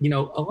in it,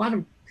 a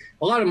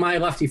lot of my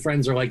lefty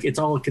friends are like, it's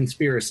all a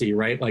conspiracy,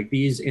 right? Like,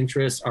 these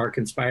interests are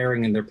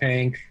conspiring and they're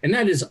paying. And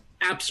that is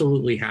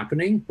absolutely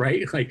happening,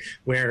 right? Like,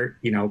 where,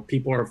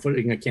 people are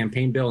footing a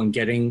campaign bill and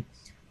getting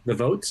the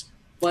votes.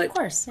 But of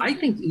course, yeah. I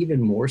think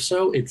even more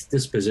so, it's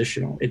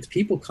dispositional. It's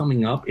people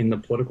coming up in the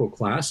political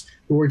class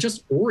who are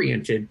just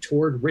oriented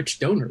toward rich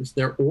donors.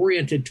 They're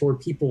oriented toward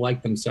people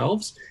like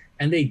themselves,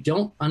 and they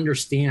don't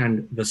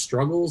understand the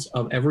struggles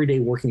of everyday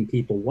working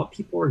people, what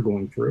people are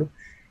going through,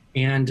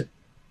 and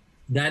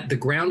that the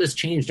ground has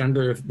changed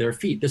under their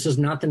feet. This is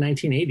not the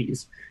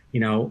 1980s.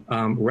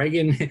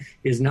 Reagan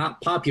is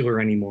not popular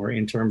anymore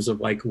in terms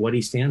of like what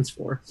he stands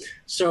for.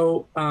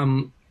 So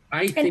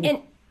I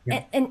think...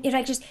 And if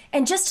I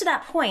just to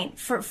that point,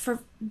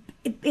 for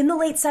in the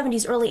late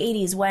 70s, early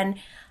 80s, when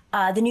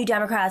the New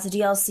Democrats, the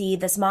DLC,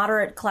 this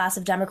moderate class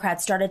of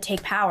Democrats started to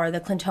take power, the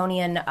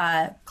Clintonian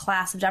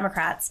class of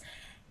Democrats,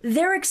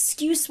 their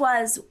excuse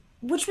was,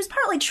 which was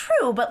partly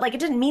true, but like it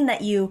didn't mean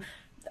that you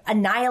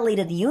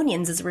annihilated the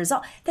unions as a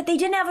result, that they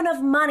didn't have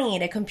enough money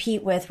to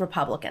compete with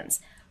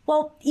Republicans.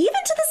 Well, even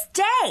to this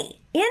day,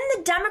 in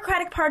the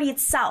Democratic Party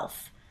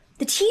itself,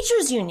 the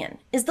teachers union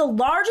is the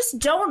largest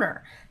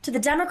donor to the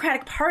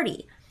Democratic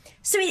Party.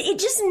 So it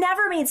just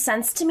never made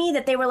sense to me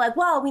that they were like,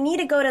 well, we need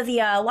to go to the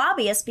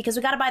lobbyists because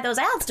we got to buy those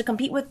ads to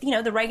compete with,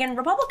 the Reagan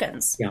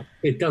Republicans. Yeah,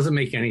 it doesn't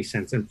make any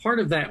sense. And part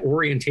of that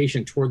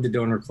orientation toward the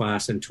donor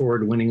class and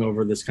toward winning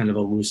over this kind of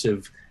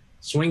elusive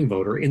swing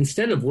voter,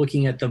 instead of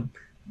looking at the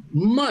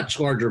much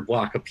larger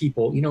block of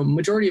people,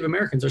 majority of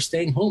Americans are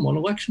staying home on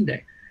election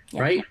day,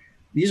 right?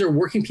 These are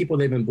working people.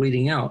 They've been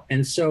bleeding out.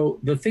 And so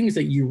the things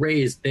that you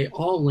raised, they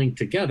all link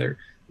together.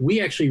 We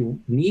actually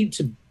need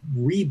to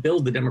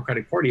rebuild the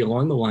Democratic Party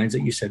along the lines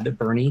that you said that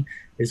Bernie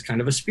is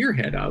kind of a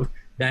spearhead of,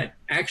 that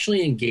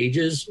actually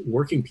engages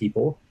working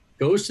people,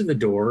 goes to the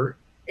door,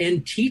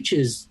 and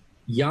teaches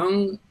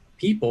young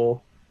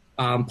people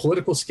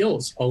political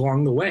skills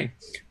along the way,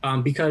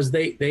 because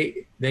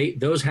they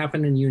those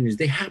happen in unions.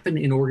 They happen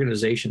in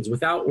organizations.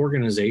 Without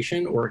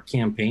organization or a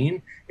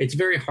campaign, it's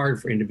very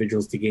hard for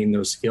individuals to gain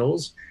those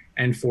skills,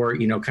 and for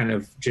kind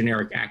of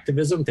generic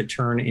activism to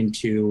turn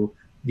into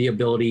the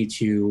ability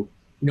to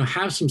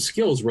have some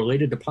skills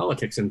related to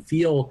politics and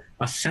feel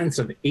a sense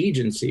of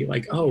agency.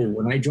 Like, oh,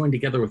 when I join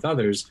together with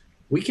others,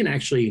 we can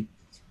actually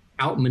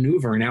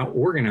outmaneuver and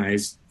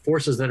out-organize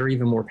forces that are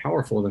even more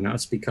powerful than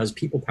us, because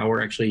people power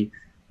actually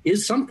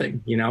is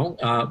something.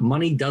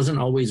 Money doesn't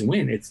always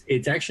win.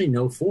 It's actually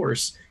no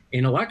force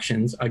in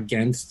elections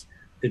against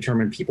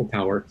determined people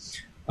power.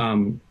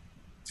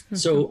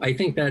 So I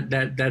think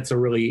that's a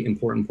really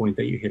important point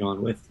that you hit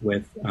on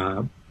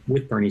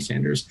with Bernie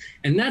Sanders.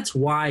 And that's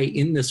why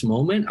in this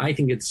moment, I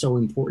think it's so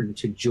important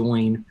to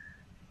join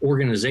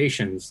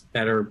organizations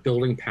that are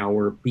building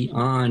power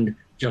beyond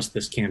just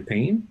this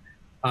campaign.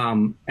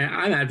 And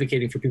I'm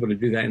advocating for people to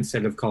do that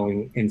instead of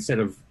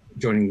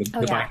joining the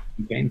Biden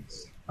campaign.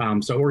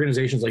 So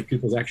organizations like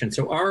People's Action.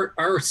 So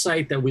our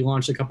site that we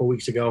launched a couple of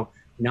weeks ago,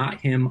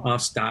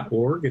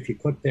 nothimus.org, if you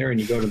click there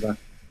and you go to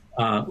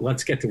the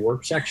Let's Get to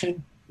Work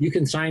section, you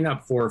can sign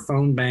up for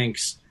phone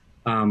banks,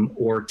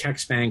 or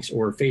text banks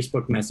or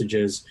Facebook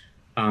messages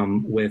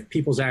with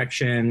People's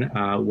Action,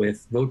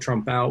 with Vote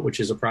Trump Out, which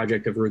is a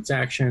project of Roots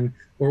Action,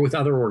 or with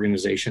other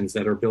organizations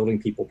that are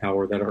building people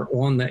power, that are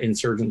on the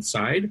insurgent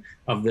side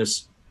of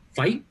this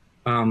fight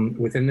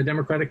within the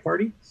Democratic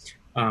Party.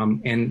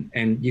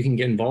 And you can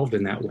get involved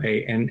in that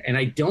way. And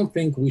I don't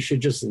think we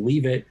should just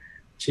leave it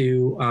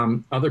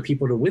to other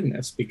people to win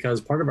this, because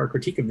part of our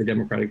critique of the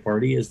Democratic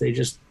Party is they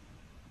just,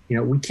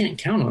 we can't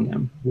count on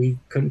them. We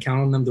couldn't count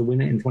on them to win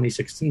it in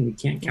 2016. We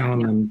can't count on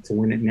them to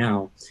win it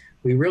now.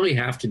 We really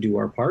have to do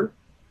our part.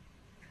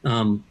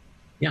 And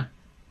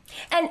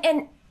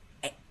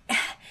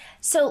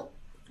so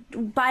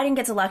Biden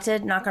gets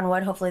elected, knock on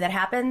wood, hopefully that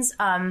happens.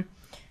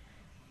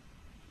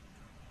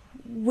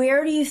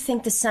 Where do you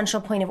think the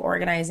central point of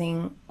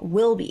organizing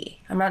will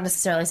be? I'm not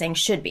necessarily saying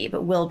should be,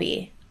 but will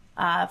be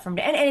and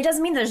it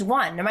doesn't mean there's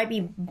one. There might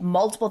be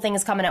multiple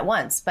things coming at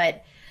once,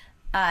 but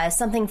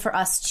something for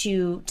us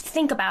to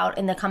think about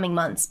in the coming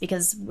months,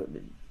 because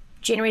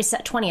January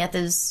 20th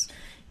is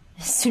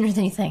sooner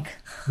than you think.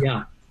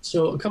 Yeah.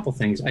 So a couple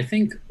things. I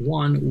think,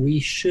 one, we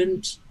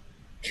shouldn't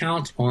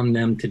count on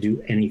them to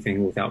do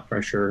anything without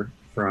pressure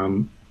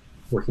from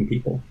working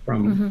people,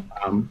 from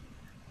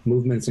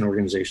movements and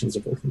organizations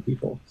of working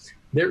people.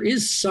 There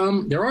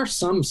are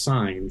some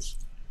signs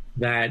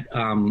that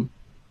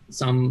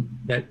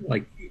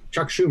like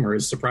Chuck Schumer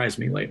has surprised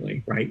me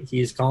lately, right?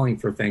 He's calling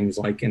for things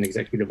like an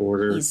executive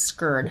order. He's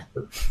scared.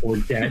 For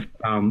debt,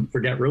 for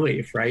debt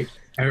relief, right?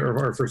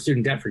 Or for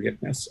student debt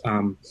forgiveness.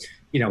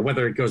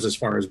 Whether it goes as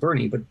far as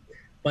Bernie,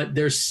 but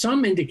there's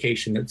some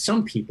indication that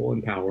some people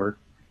in power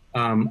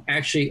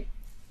actually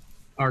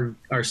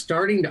are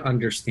starting to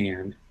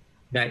understand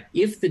that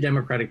if the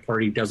Democratic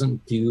Party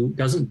doesn't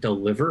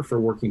deliver for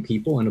working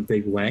people in a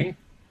big way,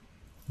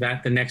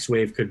 that the next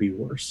wave could be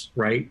worse,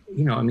 right?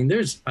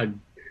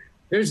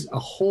 There's a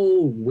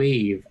whole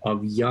wave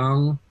of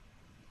young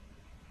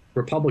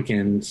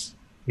Republicans,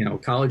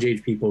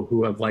 college-age people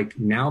who have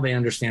now they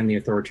understand the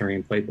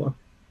authoritarian playbook.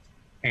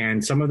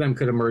 And some of them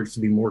could emerge to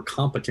be more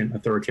competent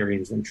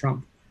authoritarians than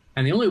Trump.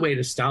 And the only way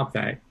to stop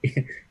that,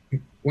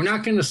 we're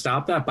not going to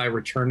stop that by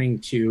returning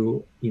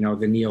to, the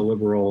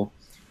neoliberal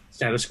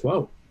status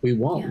quo. We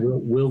won't. Yeah.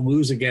 We'll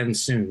lose again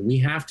soon. We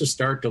have to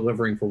start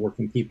delivering for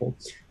working people.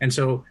 And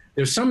so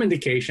there's some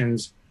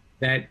indications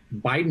that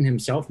Biden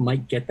himself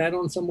might get that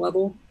on some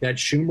level, that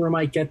Schumer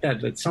might get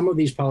that some of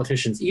these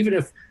politicians, even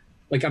if,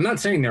 I'm not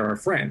saying they're our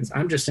friends,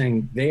 I'm just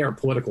saying they are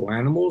political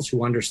animals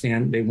who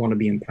understand they want to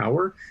be in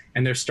power.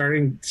 And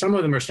some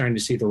of them are starting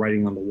to see the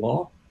writing on the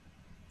wall,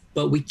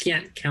 but we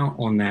can't count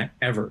on that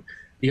ever.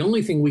 The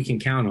only thing we can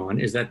count on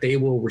is that they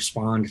will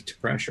respond to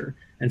pressure.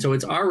 And so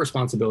it's our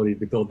responsibility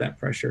to build that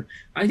pressure.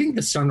 I think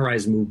the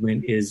Sunrise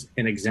Movement is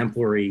an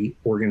exemplary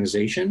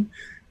organization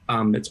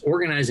that's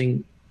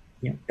organizing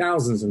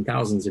thousands and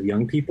thousands of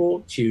young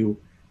people to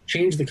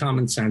change the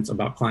common sense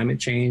about climate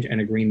change and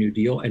a Green New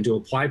Deal, and to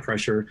apply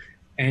pressure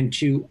and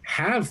to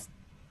have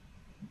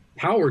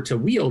power to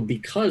wield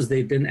because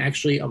they've been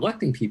actually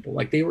electing people.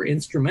 Like, they were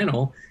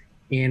instrumental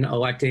in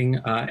electing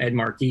Ed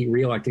Markey,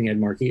 re-electing Ed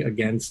Markey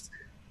against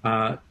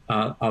a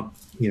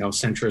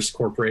centrist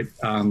corporate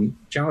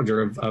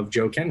challenger of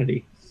Joe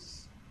Kennedy.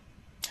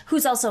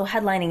 Who's also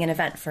headlining an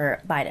event for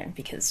Biden,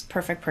 because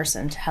perfect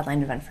person to headline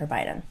an event for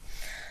Biden.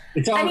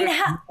 I mean,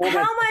 how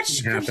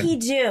much could he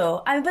do?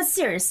 But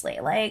seriously,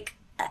 like,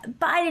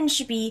 Biden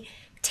should be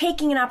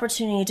taking an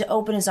opportunity to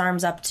open his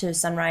arms up to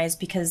Sunrise,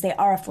 because they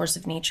are a force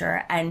of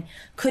nature and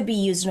could be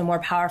used in a more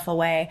powerful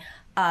way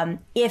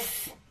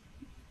if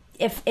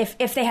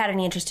they had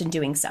any interest in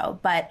doing so.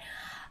 But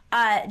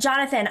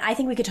Jonathan, I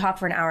think we could talk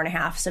for an hour and a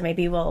half, so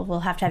maybe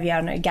we'll have to have you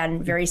on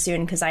again very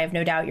soon, because I have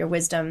no doubt your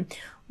wisdom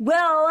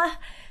will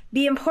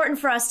be important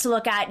for us to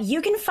look at.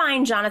 You can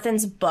find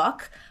Jonathan's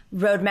book,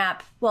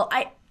 Roadmap. Well,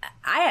 I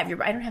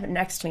don't have it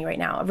next to me right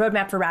now. A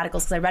Roadmap for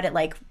Radicals, because I read it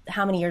like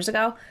how many years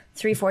ago?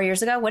 3-4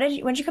 years ago. When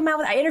did you come out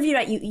with? I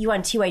interviewed you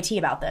on TYT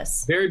about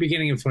this. Very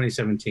beginning of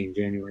 2017,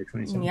 January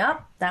 2017.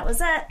 Yep, that was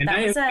it. And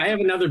I have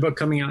another book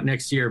coming out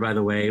next year, by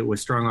the way, with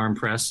Strong Arm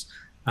Press.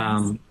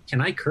 Can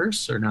I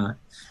curse or not?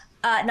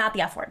 Not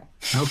the F word.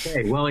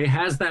 Okay, well, it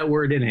has that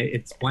word in it.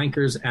 It's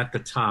blankers at the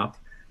top.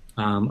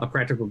 A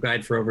practical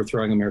guide for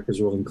overthrowing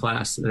America's ruling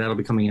class. That'll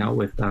be coming out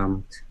with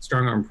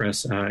Strong Arm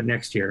Press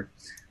next year.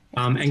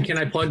 And can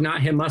I plug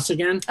Not Him Us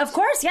again? Of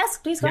course, yes.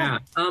 Please go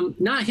ahead.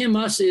 Not Him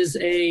Us is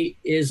a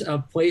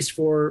place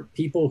for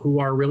people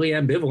who are really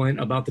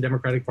ambivalent about the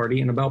Democratic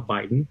Party and about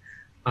Biden.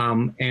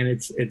 And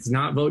it's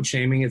not vote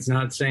shaming. It's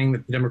not saying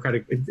that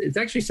it's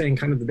actually saying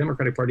kind of the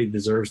Democratic Party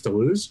deserves to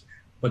lose.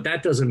 But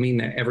that doesn't mean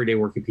that everyday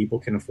working people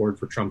can afford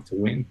for Trump to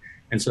win.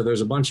 And so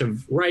there's a bunch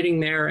of writing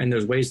there, and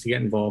there's ways to get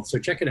involved. So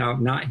check it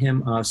out,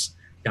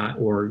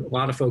 nothimus.org. A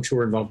lot of folks who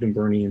are involved in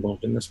Bernie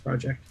involved in this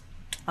project.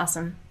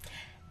 Awesome.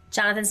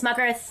 Jonathan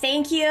Smucker,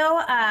 thank you.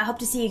 Hope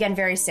to see you again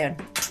very soon.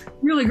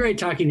 Really great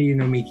talking to you,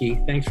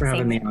 Nomiki. Thanks for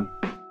having me on.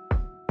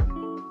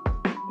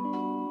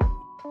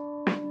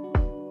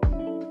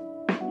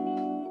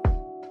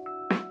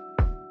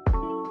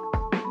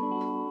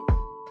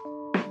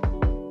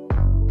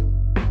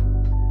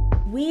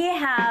 We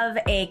have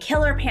a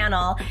killer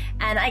panel,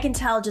 and I can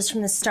tell just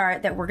from the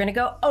start that we're going to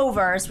go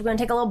over. So we're going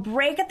to take a little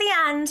break at the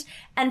end,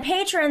 and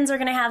patrons are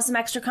going to have some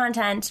extra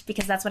content,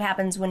 because that's what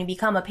happens when you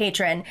become a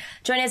patron.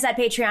 Join us at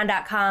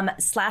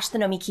patreon.com/The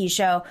Nomiki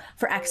Show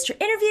for extra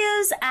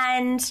interviews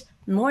and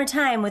more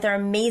time with our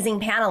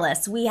amazing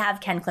panelists. We have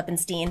Ken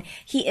Klippenstein.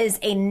 He is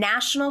a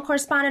national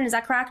correspondent, is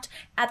that correct,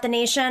 at The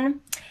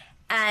Nation?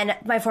 And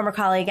my former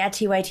colleague at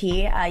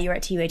TYT, you're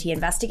at TYT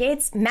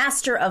Investigates,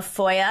 master of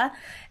FOIA,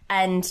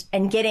 and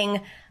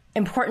getting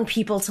important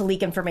people to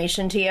leak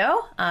information to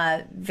you.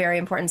 Very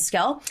important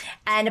skill.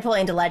 And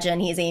Napoleon DeLegend,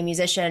 he's a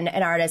musician,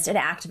 an artist, an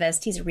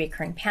activist. He's a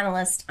recurring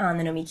panelist on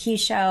The Nomiki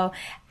Show.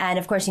 And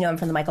of course, you know him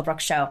from The Michael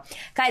Brooks Show.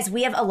 Guys,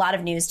 we have a lot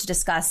of news to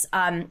discuss.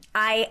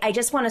 I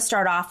just want to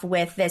start off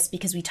with this,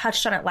 because we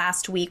touched on it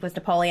last week with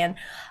Napoleon.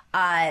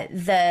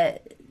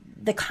 The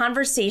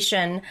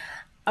conversation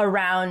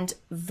around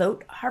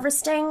vote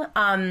harvesting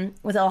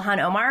with Ilhan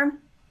Omar.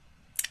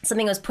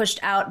 Something was pushed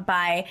out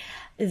by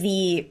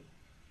the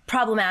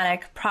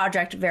problematic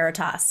Project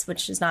Veritas,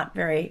 which is not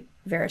very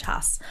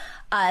Veritas.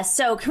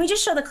 So can we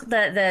just show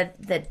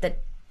the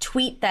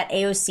tweet that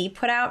AOC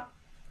put out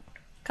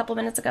a couple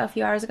minutes ago, a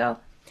few hours ago?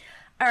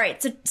 All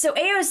right, so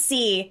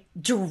AOC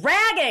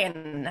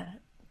dragging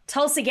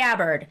Tulsi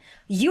Gabbard,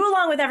 you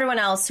along with everyone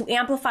else who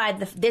amplified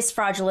this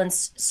fraudulent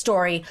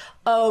story,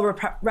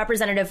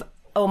 Representative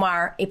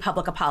Omar a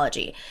public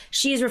apology.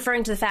 She's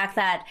referring to the fact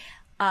that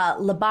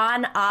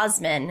Laban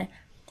Osman,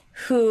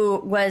 who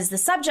was the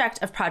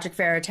subject of Project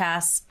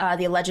Veritas,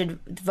 the alleged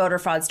voter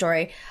fraud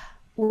story,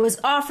 was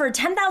offered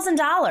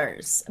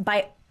 $10,000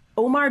 by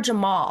Omar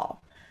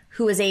Jamal,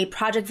 who is a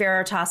Project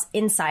Veritas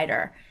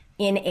insider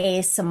in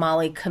a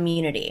Somali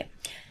community.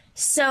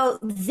 So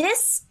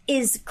this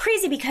is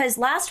crazy, because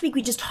last week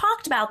we just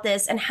talked about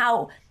this and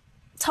how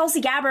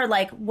Tulsi Gabbard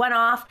went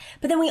off,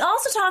 but then we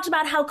also talked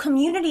about how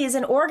communities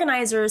and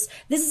organizers,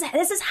 this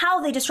is how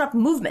they disrupt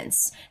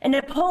movements. And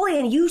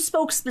Napoleon, you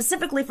spoke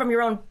specifically from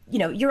your own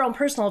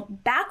personal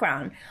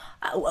background.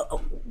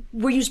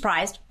 Were you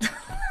surprised?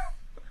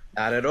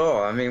 Not at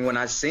all. I mean, when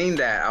I seen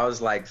that, I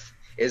was like,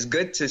 it's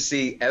good to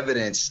see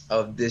evidence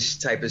of this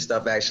type of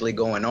stuff actually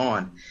going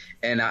on.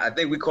 And I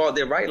think we called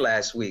it right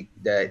last week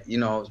that,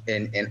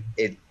 and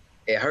it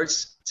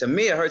hurts, to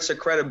me, it hurts her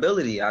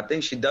credibility. I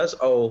think she does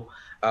owe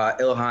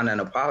Ilhan an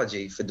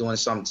apology for doing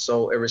something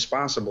so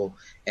irresponsible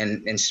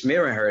and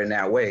smearing her in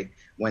that way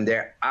when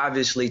they're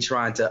obviously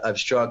trying to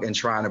obstruct and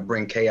trying to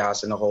bring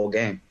chaos in the whole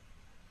game.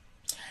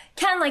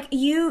 Ken,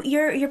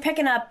 you're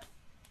picking up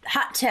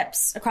hot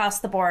tips across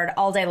the board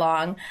all day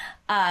long,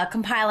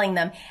 compiling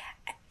them.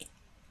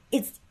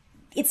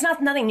 It's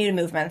nothing new to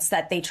movements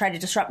that they try to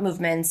disrupt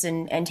movements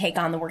and take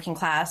on the working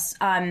class.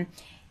 Do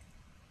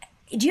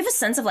you have a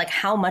sense of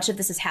how much of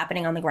this is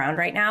happening on the ground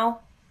right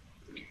now?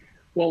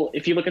 Well,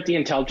 if you look at the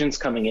intelligence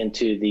coming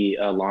into the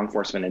law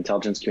enforcement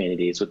intelligence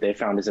communities, what they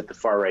found is that the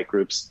far right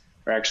groups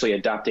are actually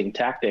adopting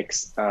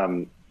tactics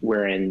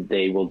wherein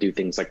they will do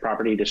things like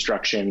property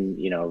destruction,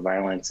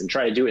 violence, and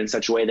try to do it in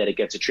such a way that it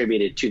gets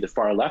attributed to the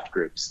far left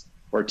groups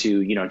or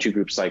to, to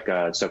groups like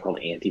so-called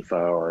Antifa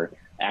or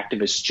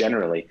activists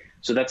generally.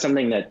 So that's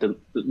something that the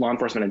law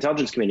enforcement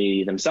intelligence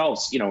community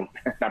themselves,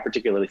 not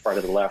particularly far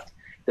to the left,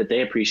 that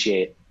they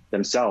appreciate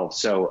themselves.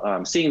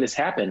 So seeing this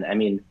happen, I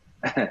mean,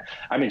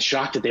 I'm in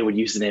shock that they would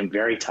use the name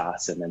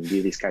Veritas and then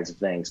do these kinds of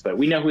things. But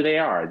we know who they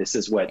are. This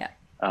is what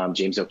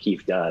James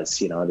O'Keefe does.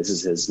 This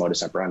is his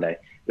modus operandi.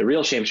 The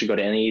real shame should go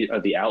to any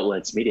of the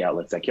media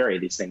outlets that carry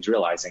these things,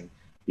 realizing,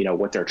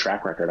 what their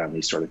track record on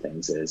these sort of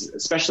things is,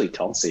 especially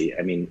Tulsi.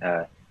 I mean,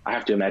 I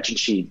have to imagine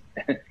she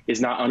is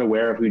not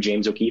unaware of who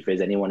James O'Keefe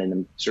is. Anyone in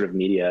the sort of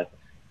media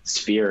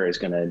sphere is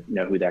going to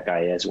know who that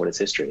guy is, what his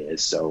history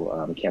is.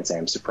 So can't say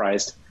I'm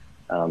surprised.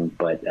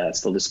 But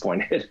still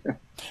disappointed.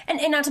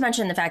 and not to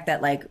mention the fact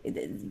that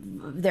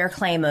their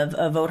claim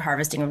of vote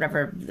harvesting or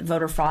whatever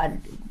voter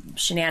fraud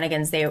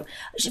shenanigans.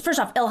 First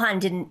off,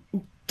 Ilhan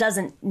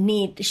doesn't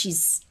need.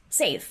 She's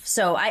safe.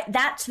 So to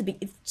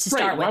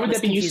start with. Why would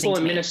that be useful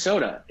in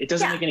Minnesota? It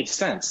doesn't make any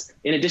sense.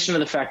 In addition to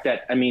the fact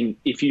that, I mean,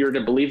 if you're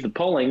to believe the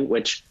polling,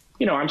 which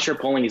I'm sure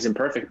polling is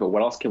imperfect, but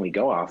what else can we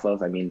go off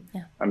of? I mean,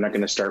 I'm not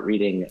going to start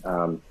reading.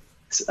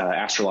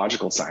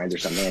 Astrological signs or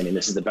something. I mean,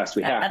 this is the best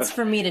we have. That's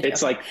for me to do.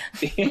 It's like,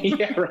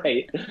 yeah,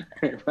 right.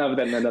 We'll have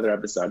that in another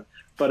episode.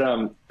 But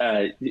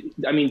I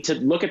mean, to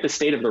look at the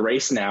state of the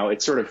race now,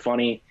 it's sort of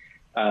funny.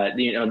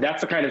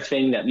 That's the kind of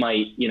thing that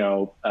might,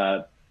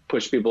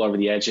 push people over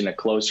the edge in a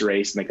close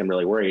race, make them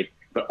really worried.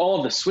 But all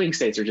of the swing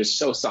states are just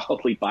so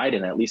solidly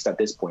Biden, at least at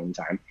this point in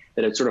time,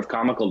 that it's sort of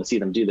comical to see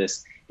them do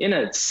this in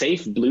a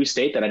safe blue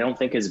state that I don't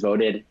think has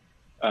voted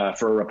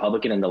for a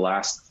Republican in the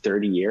last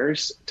 30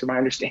 years, to my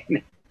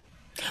understanding.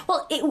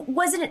 Well, it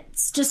wasn't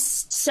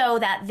just so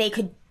that they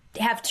could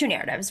have two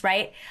narratives,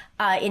 right?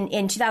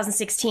 In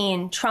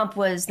 2016, Trump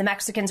was the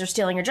Mexicans are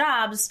stealing your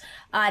jobs.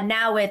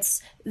 Now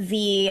it's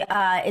the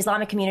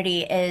Islamic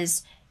community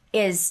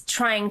is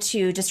trying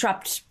to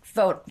disrupt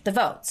the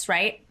votes,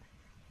 right?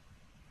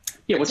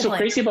 Yeah. What's so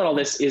crazy about all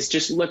this is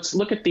just let's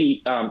look at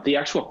the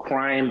actual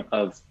crime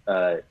of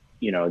that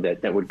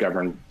would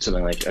govern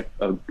something like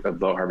a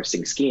vote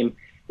harvesting scheme.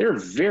 There are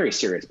very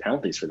serious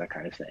penalties for that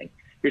kind of thing.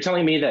 You're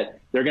telling me that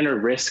they're going to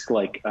risk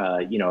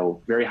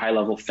very high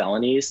level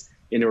felonies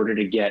in order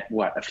to get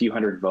a few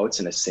hundred votes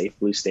in a safe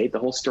blue state? The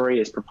whole story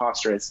is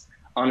preposterous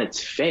on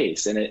its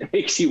face. And it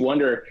makes you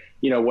wonder,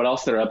 what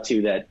else they're up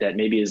to that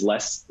maybe is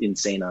less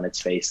insane on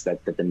its face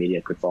that the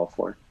media could fall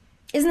for.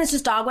 Isn't this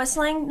just dog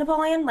whistling,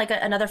 Napoleon? Like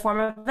another form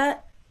of it?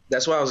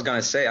 That's what I was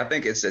going to say. I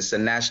think it's a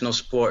national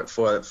sport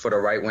for the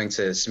right wing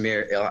to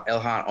smear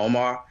Ilhan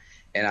Omar.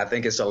 And I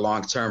think it's a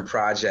long-term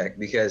project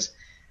because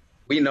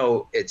we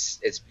know it's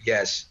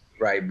yes,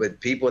 right. But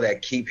people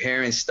that keep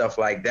hearing stuff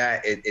like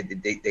that,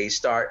 they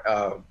start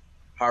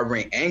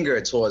harboring anger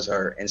towards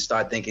her and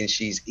start thinking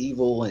she's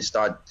evil and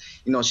start,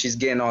 she's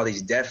getting all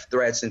these death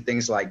threats and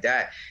things like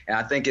that. And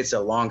I think it's a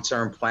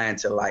long-term plan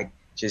to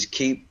just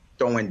keep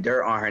throwing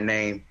dirt on her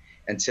name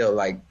until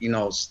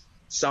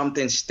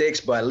something sticks.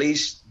 But at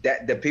least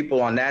that the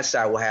people on that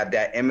side will have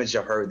that image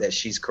of her that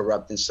she's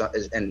corrupt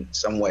in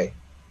some way.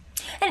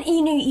 And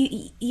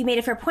you made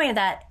a fair point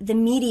that the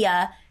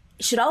media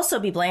should also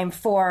be blamed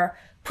for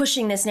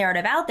pushing this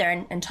narrative out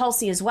there, and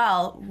Tulsi as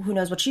well. Who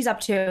knows what she's up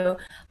to?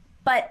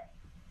 But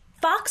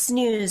Fox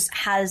News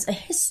has a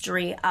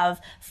history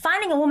of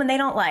finding a woman they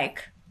don't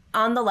like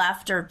on the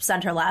left or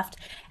center left,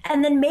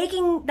 and then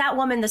making that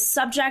woman the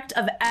subject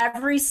of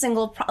every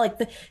single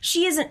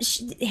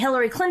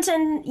Hillary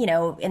Clinton,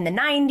 in the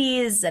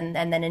 90s and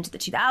then into the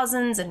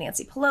 2000s, and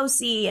Nancy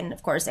Pelosi, and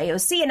of course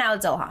AOC, and now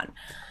it's Ilhan.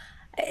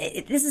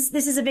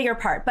 This is a bigger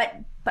part,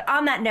 but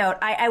on that note,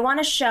 I want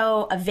to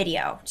show a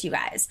video to you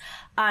guys.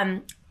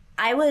 I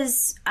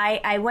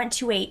went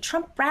to a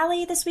Trump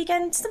rally this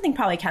weekend. Something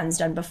probably Ken's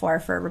done before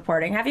for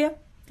reporting. Have you?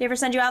 They ever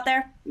send you out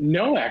there?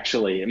 No,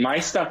 actually. My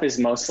stuff is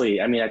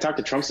mostly, I talk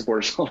to Trump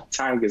supporters all the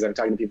time because I'm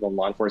talking to people in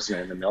law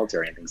enforcement and the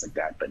military and things like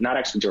that, but not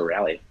actually to a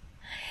rally.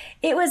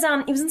 It was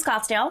in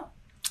Scottsdale.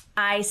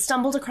 I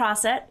stumbled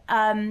across it.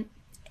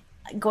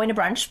 Going to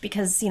brunch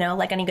because,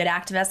 like any good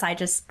activist, I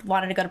just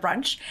wanted to go to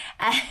brunch.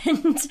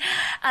 And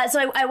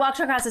so I walked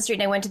across the street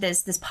and I went to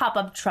this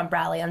pop-up Trump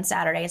rally on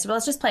Saturday. So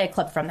let's just play a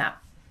clip from that.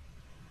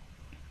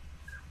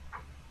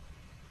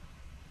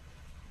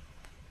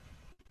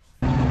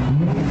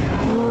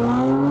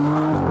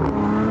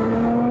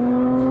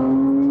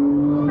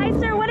 Hi,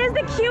 sir. What does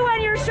the Q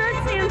on your shirt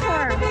stand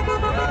for?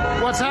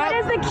 What's that?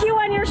 What does the Q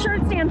on your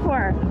shirt stand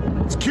for?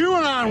 It's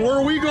QAnon.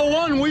 Where we go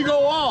one, we go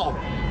all.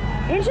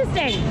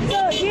 Interesting.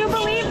 So do you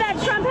believe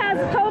that Trump has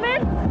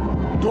COVID?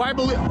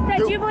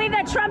 Do you believe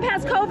that Trump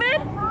has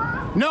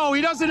COVID? No,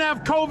 he doesn't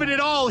have COVID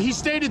at all. He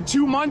stated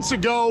 2 months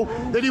ago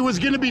that he was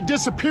going to be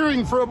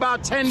disappearing for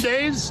about 10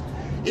 days.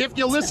 If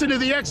you listen to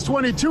the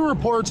X-22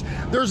 reports,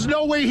 there's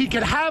no way he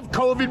could have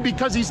COVID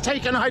because he's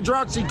taken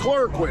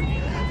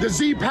hydroxychloroquine, the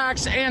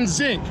Z-Paks, and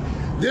zinc.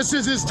 This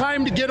is his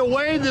time to get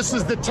away. This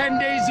is the 10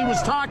 days he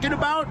was talking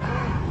about.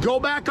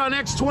 Go back on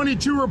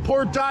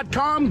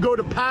x22report.com. Go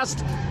to past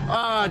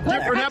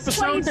different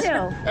episodes.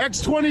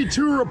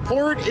 X22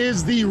 Report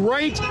is the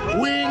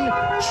right-wing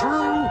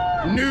true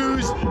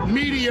news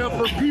media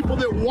for people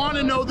that want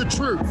to know the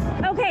truth.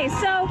 Okay,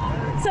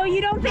 so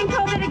you don't think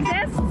COVID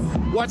exists?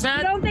 What's that?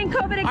 You don't think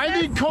COVID exists? I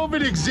think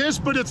COVID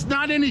exists, but it's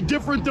not any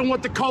different than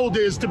what the cold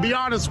is, to be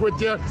honest with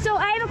you. So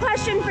I have a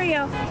question for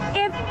you.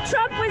 If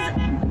Trump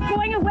was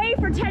going away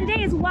for 10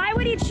 days, why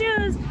would he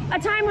choose a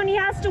time when he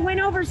has to win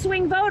over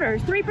swing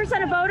voters?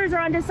 3% of voters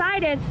are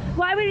undecided.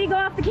 Why would he go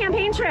off the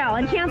campaign trail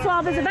and cancel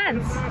all of his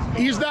events?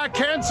 He's not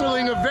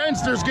canceling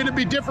events. There's going to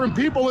be different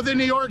people within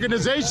the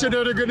organization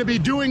that are going to be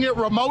doing it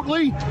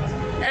remotely.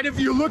 And if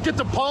you look at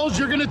the polls,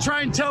 you're going to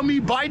try and tell me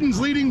Biden's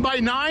leading by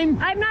 9?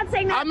 I'm not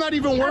saying that. I'm not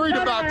even worried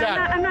about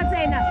that. I'm not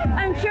saying that.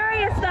 I'm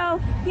curious, though,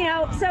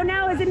 so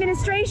now his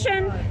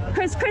administration,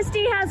 Chris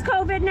Christie has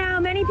COVID now.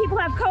 Many people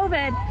have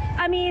COVID.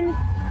 I mean,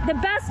 the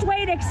best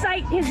way to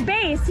excite his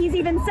base, he's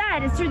even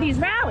said, is through these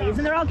rallies,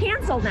 and they're all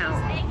canceled now.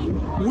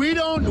 We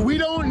don't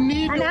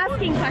need I'm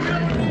asking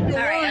questions. to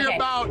worry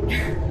about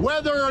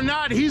whether or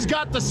not he's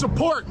got the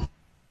support.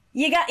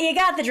 You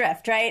got the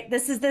drift, right?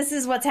 This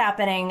is what's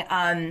happening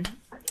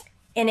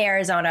in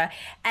Arizona,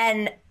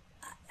 and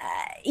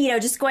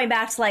just going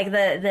back to like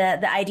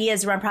the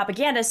ideas around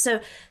propaganda. So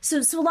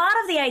a lot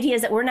of the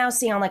ideas that we're now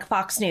seeing on like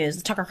Fox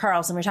News, Tucker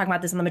Carlson, we're talking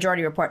about this in the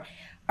Majority Report,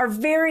 are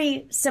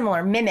very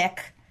similar,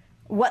 mimic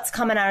what's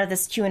coming out of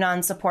this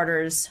QAnon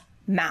supporter's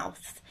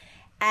mouth.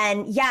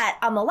 And yet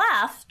on the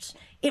left,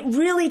 it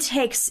really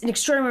takes an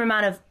extraordinary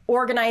amount of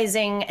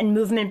organizing and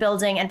movement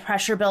building and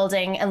pressure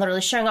building and literally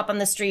showing up on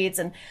the streets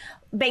and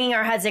banging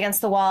our heads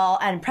against the wall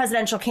and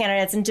presidential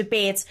candidates and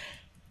debates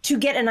to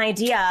get an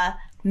idea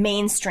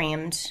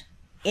mainstreamed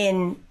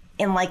in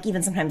like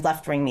even sometimes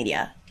left-wing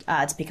media,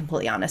 to be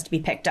completely honest, to be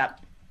picked up.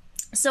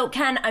 So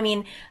Ken, I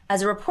mean,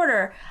 as a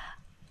reporter,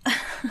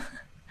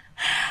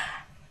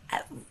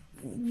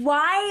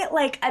 why,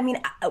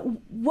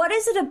 what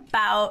is it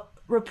about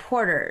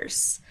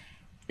reporters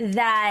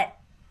that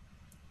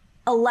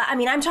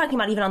I'm talking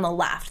about even on the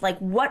left, like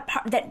what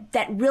part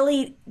that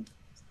really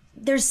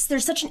there's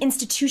such an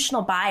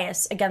institutional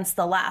bias against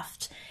the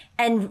left.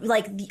 And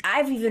like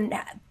I've even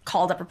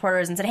called up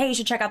reporters and said, hey, you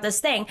should check out this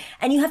thing.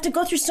 And you have to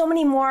go through so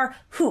many more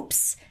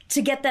hoops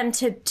to get them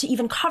to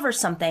even cover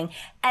something.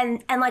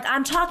 And like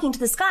I'm talking to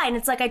this guy and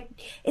it's like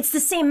it's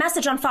the same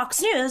message on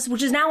Fox News,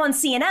 which is now on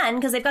CNN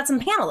because they've got some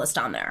panelists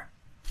on there.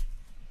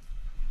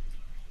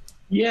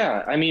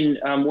 Yeah, I mean,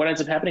 what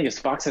ends up happening is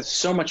Fox has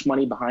so much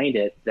money behind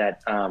it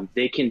that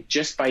they can,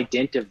 just by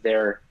dint of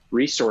their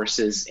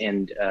resources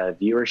and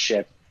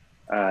viewership,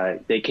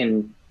 they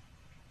can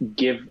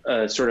give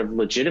a sort of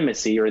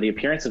legitimacy or the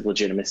appearance of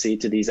legitimacy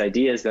to these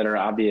ideas that are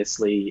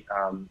obviously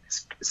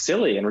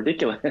silly and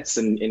ridiculous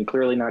and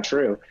clearly not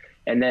true.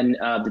 And then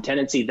the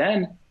tendency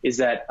then is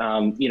that,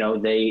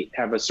 they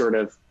have a sort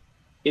of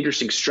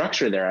interesting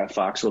structure there at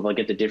Fox with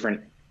get the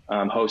different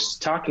hosts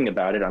talking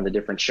about it on the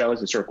different shows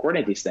and sort of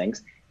coordinate these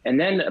things. And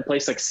then a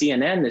place like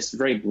CNN, this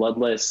very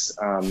bloodless,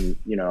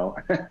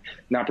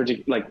 not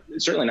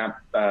certainly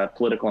not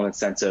political in the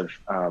sense of,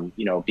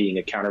 being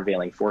a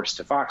countervailing force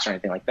to Fox or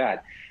anything like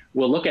that,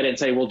 will look at it and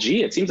say, well,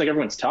 gee, it seems like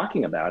everyone's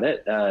talking about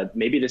it.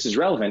 Maybe this is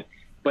relevant.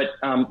 But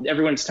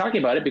everyone's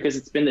talking about it because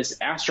it's been this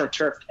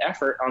astroturfed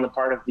effort on the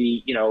part of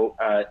the,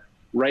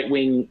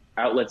 right-wing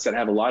outlets that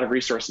have a lot of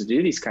resources to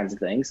do these kinds of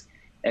things.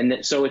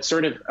 And so it's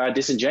sort of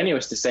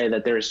disingenuous to say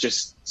that there's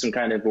just some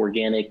kind of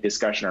organic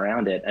discussion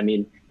around it. I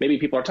mean, maybe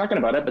people are talking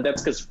about it, but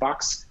that's because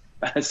Fox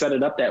set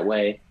it up that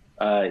way.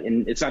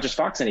 And it's not just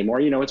Fox anymore.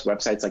 It's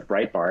websites like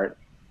Breitbart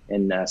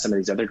and some of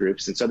these other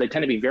groups. And so they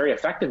tend to be very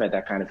effective at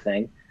that kind of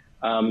thing.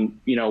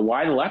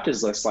 Why the left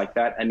is less like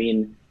that? I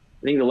mean,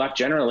 I think the left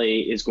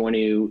generally is going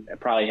to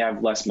probably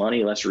have less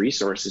money, less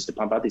resources to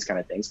pump out these kind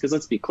of things. Because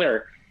let's be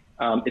clear,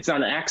 it's not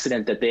an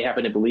accident that they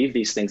happen to believe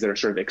these things that are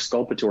sort of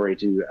exculpatory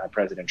to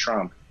President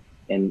Trump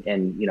and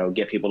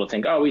get people to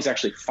think, oh, he's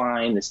actually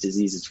fine. This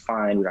disease is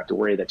fine. We don't have to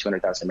worry that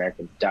 200,000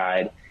 Americans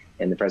died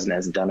and the president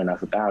hasn't done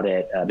enough about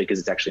it because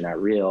it's actually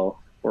not real,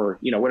 or,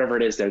 whatever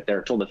it is that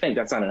they're told to think.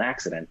 That's not an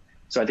accident.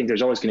 So I think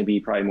there's always going to be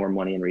probably more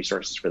money and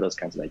resources for those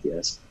kinds of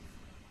ideas.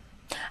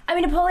 I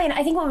mean, Napoleon,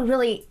 I think what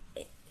really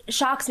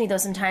shocks me though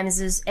sometimes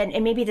is,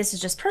 and maybe this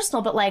is just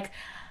personal, but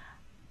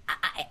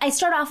I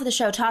start off with the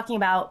show talking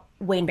about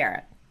Wayne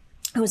Barrett,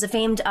 who was a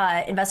famed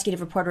investigative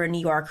reporter in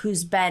New York,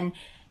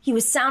 he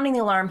was sounding the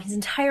alarm his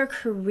entire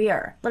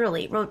career,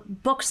 literally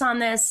wrote books on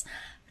this,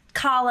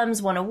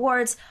 columns, won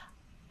awards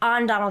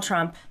on Donald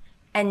Trump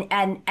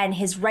and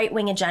his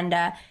right-wing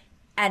agenda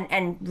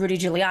and Rudy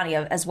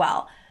Giuliani as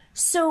well.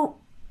 So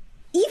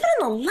even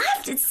on the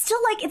left, it's still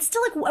like,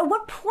 at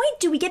what point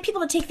do we get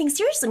people to take things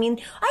seriously? I mean,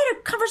 I had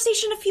a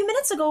conversation a few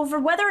minutes ago over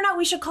whether or not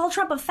we should call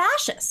Trump a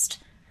fascist.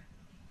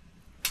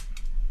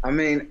 I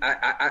mean,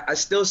 I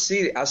still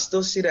see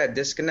that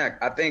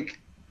disconnect. I think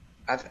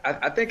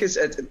it's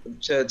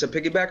to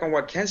piggyback on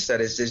what Ken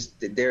said. It's just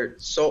they're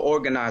so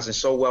organized and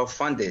so well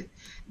funded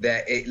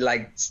that it,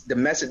 like, the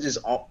messages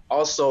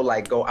also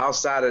like go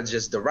outside of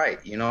just the right,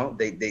 you know,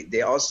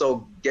 they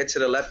also get to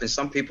the left, and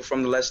some people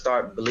from the left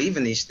start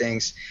believing these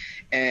things.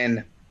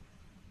 And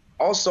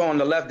also on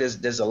the left,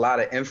 there's a lot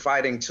of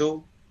infighting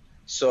too.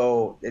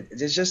 So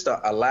there's just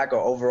a lack of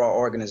overall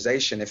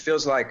organization. It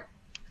feels like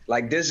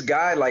this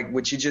guy, like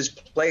what you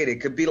just played,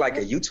 it could be like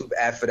a YouTube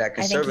ad for that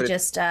conservative. I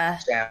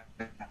think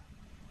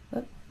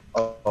you just,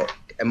 Oh,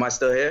 am I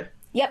still here?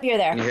 Yep, you're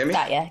there. Can you hear me?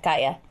 Got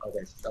ya. Okay,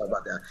 sorry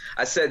about that.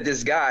 I said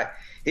this guy,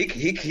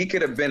 he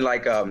could have been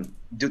like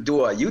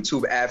do a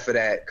YouTube ad for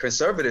that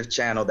conservative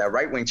channel, that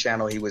right-wing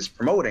channel he was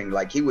promoting.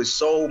 Like, he was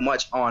so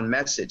much on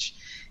message,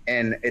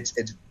 and it's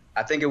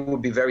I think it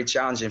would be very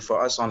challenging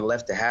for us on the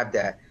left to have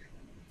that,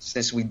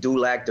 since we do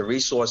lack the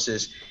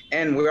resources,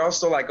 and we're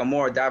also like a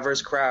more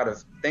diverse crowd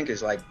of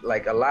thinkers.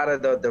 Like a lot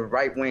of the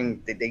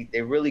right-wing,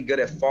 they're really good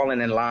at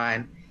falling in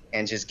line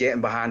and just getting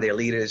behind their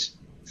leaders.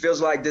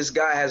 Feels like this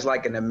guy has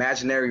like an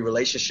imaginary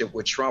relationship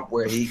with Trump,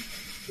 where he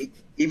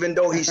even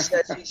though he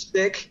says he's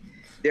sick,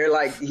 they're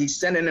like, he's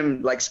sending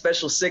him like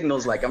special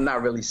signals, like, I'm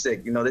not really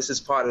sick. You know, this is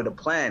part of the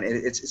plan.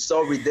 It's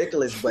so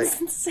ridiculous, but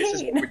this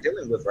is what we're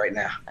dealing with right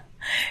now.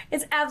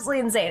 It's absolutely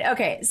insane.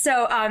 Okay,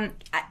 so I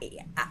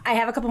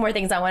have a couple more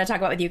things I want to talk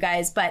about with you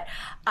guys, but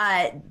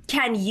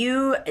Ken,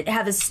 you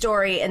have a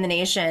story in The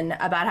Nation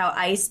about how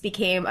ICE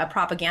became a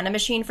propaganda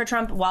machine for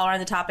Trump. While we're on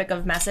the topic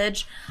of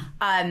message,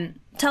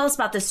 tell us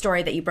about this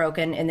story that you broke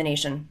in The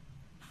Nation.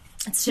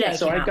 It's today. Yeah,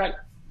 so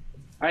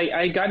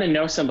I got to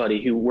know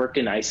somebody who worked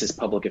in ICE's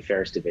public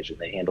affairs division.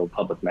 They handled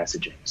public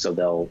messaging. So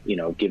they'll,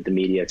 give the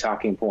media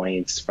talking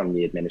points from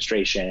the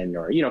administration,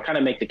 or, kind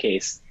of make the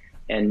case.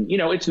 And,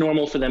 it's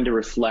normal for them to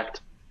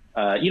reflect,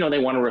 they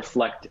want to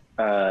reflect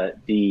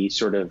the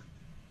sort of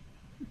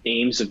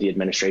aims of the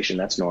administration.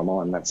 That's normal.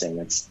 I'm not saying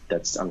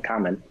that's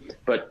uncommon.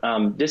 But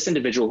this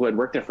individual who had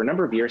worked there for a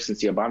number of years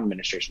since the Obama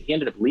administration, he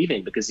ended up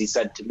leaving because he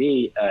said to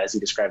me, as he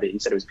described it, he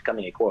said it was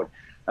becoming a, quote,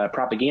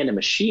 propaganda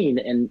machine.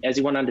 And as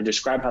he went on to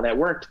describe how that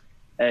worked,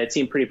 it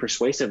seemed pretty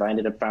persuasive. I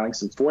ended up filing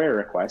some FOIA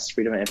requests,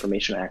 Freedom of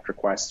Information Act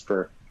requests,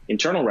 for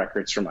internal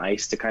records from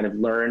ICE to kind of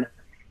learn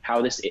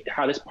how this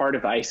part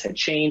of ICE had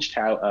changed,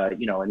 how,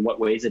 in what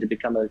ways it had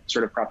become a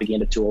sort of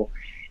propaganda tool.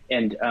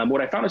 And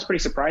what I found was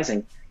pretty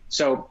surprising.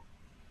 So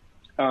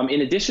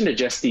in addition to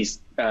just these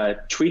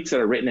tweets that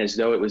are written as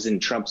though it was in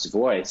Trump's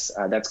voice,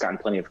 that's gotten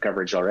plenty of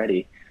coverage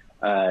already.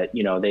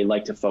 They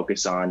like to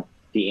focus on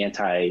the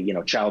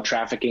child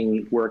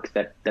trafficking work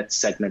that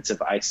segments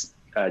of ICE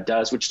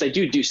does, which they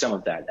do some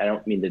of that. I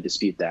don't mean to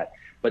dispute that,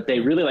 but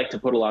they really like to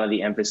put a lot of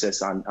the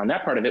emphasis on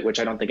that part of it, which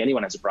I don't think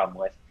anyone has a problem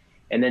with.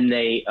 And then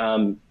they,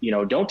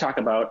 don't talk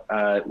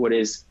about what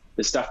is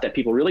the stuff that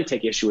people really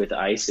take issue with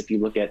ICE. If you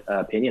look at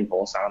opinion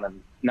polls on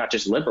them, not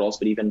just liberals,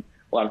 but even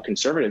a lot of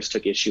conservatives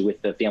took issue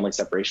with the family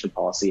separation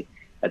policy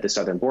at the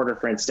southern border,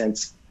 for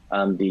instance,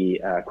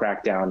 the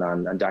crackdown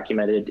on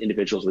undocumented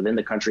individuals within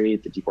the country,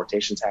 the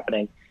deportations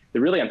happening. The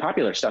really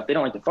unpopular stuff, they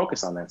don't like to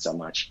focus on that so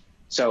much.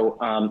 So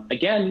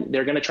again,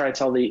 they're going to try to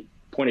tell the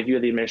point of view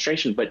of the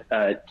administration, but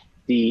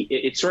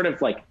it's sort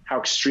of like how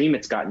extreme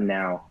it's gotten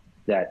now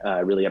that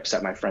really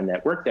upset my friend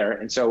that worked there.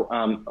 And so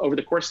over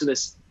the course of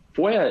this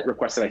FOIA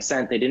request that I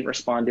sent, they didn't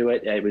respond to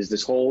it. It was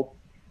this whole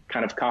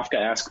kind of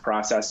Kafka-esque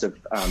process of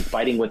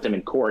fighting with them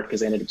in court,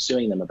 because I ended up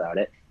suing them about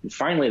it. And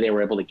finally, they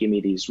were able to give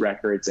me these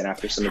records, and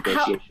after some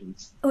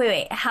negotiations.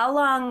 Wait. How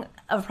long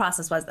of a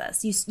process was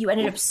this? You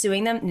ended up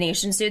suing them?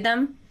 Nation sued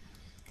them?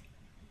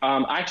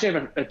 I actually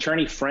have an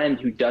attorney friend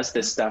who does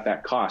this stuff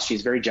at cost.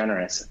 She's very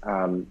generous.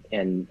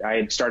 And I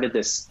had started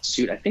this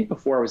suit, I think,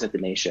 before I was at The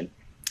Nation.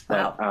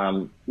 But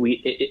Wow.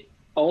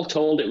 All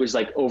told, it was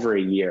like over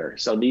a year.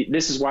 So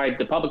this is why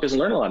the public doesn't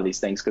learn a lot of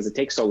these things, because it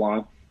takes so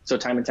long, so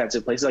time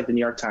intensive. Places like the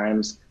New York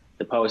Times,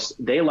 the Post,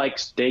 they're like,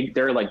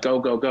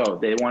 go.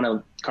 They want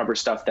to cover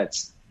stuff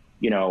that's,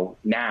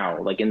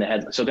 now, like in the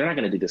head. So they're not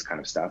going to do this kind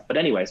of stuff. But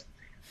anyways,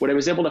 what I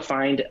was able to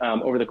find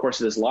over the course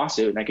of this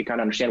lawsuit, and I could kind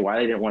of understand why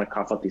they didn't want to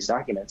cough up these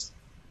documents,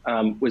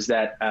 was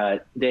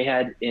that they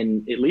had,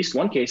 in at least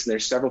one case, and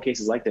there's several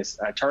cases like this,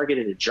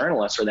 targeted a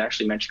journalist, or they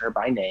actually mentioned her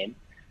by name,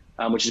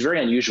 which is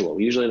very unusual.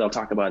 Usually they'll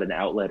talk about an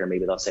outlet, or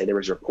maybe they'll say there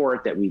was a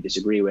report that we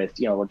disagree with.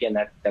 Again,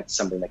 that's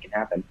something that can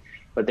happen.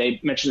 But they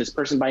mentioned this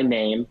person by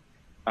name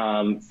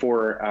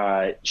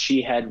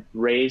she had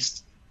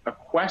raised a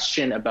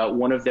question about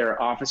one of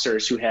their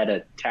officers who had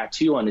a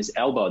tattoo on his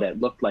elbow that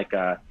looked like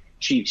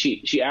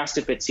she asked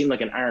if it seemed like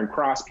an Iron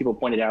Cross. People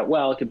pointed out,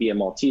 well, it could be a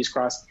Maltese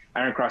cross,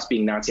 Iron Cross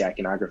being Nazi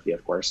iconography,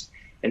 of course.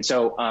 And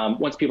so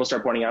once people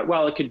start pointing out,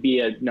 well, it could be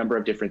a number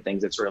of different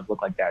things that sort of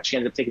look like that, she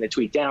ended up taking the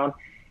tweet down.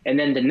 And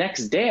then the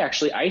next day,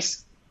 actually,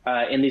 ICE,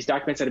 in these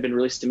documents that had been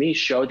released to me,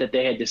 showed that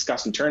they had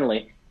discussed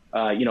internally,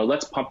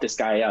 let's pump this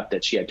guy up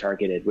that she had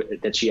targeted,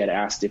 that she had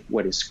asked if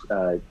what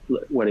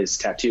his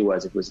tattoo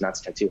was, if it was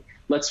Nazi tattoo.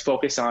 Let's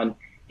focus on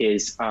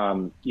his,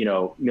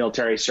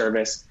 military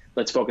service.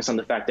 Let's focus on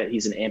the fact that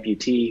he's an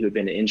amputee who had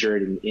been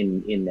injured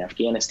in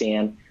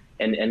Afghanistan.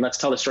 And let's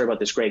tell the story about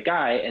this great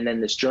guy. And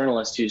then this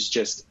journalist who's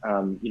just,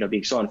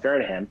 being so unfair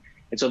to him.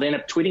 And so they end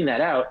up tweeting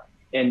that out.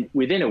 And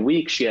within a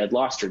week, she had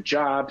lost her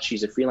job.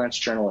 She's a freelance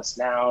journalist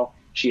now.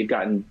 She had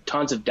gotten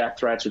tons of death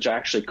threats, which I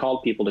actually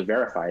called people to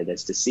verify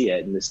this, to see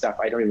it. And this stuff,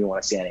 I don't even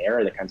want to say on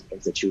air, the kinds of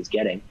things that she was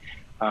getting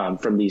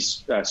from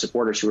these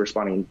supporters who were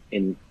responding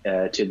to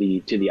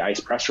the ICE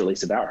press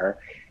release about her.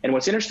 And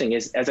what's interesting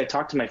is, as I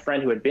talked to my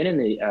friend who had been in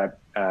the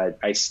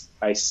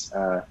ICE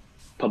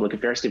Public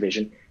Affairs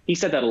Division, he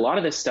said that a lot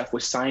of this stuff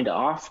was signed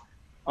off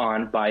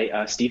on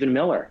by Stephen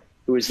Miller,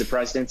 who is the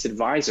president's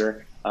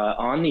advisor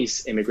on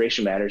these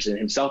immigration matters, and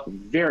himself a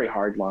very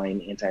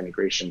hardline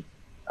anti-immigration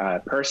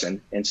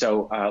person. And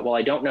so while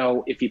I don't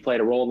know if he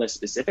played a role in this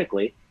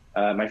specifically,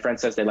 my friend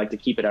says they like to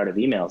keep it out of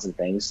emails and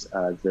things.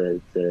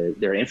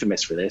 They're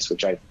infamous for this,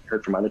 which I've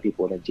heard from other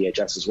people within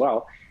DHS as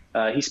well.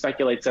 He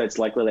speculates that it's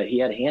likely that he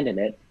had a hand in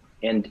it.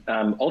 And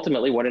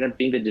ultimately what ended up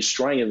being the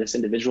destroying of this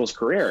individual's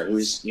career,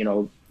 who's,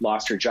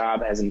 lost her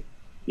job, has been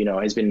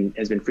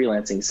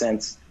freelancing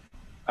since.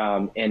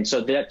 And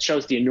so that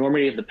shows the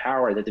enormity of the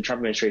power that the Trump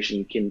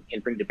administration can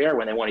bring to bear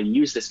when they want to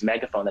use this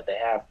megaphone that they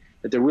have,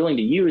 that they're willing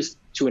to use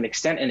to an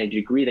extent and a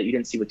degree that you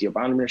didn't see with the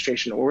Obama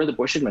administration or the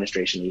Bush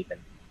administration even.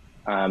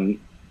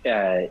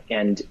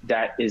 And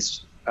that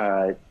is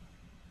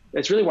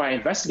that's really why I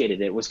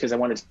investigated it, was because I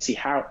wanted to see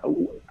how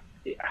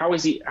are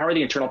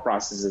the internal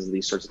processes of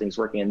these sorts of things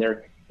working. And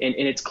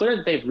it's clear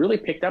that they've really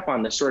picked up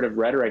on the sort of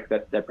rhetoric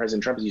that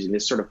President Trump is using,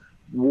 this sort of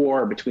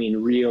war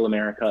between real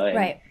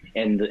America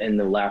and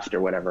the left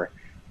or whatever.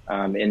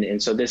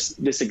 And so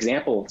this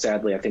example,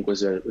 sadly, I think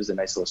was a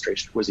nice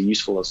illustration, was a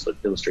useful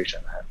illustration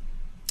of that.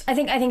 I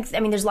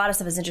mean, there's a lot of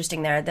stuff that's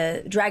interesting there.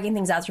 The dragging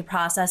things out through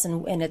process,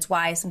 and it's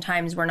why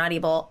sometimes we're not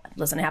able,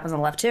 listen, it happens on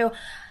the left too,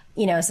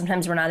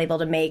 sometimes we're not able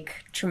to make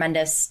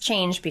tremendous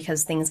change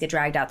because things get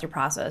dragged out through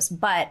process.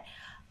 But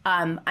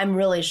I'm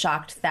really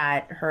shocked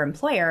that her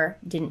employer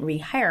didn't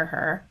rehire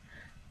her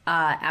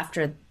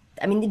after,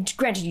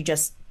 granted, you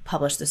just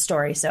published the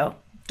story, so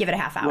give it a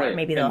half hour. Right.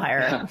 Maybe they'll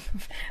hire her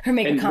or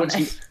make a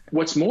comment.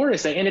 What's more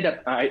is they ended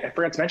up, I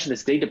forgot to mention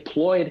this, they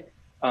deployed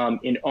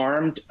an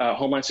armed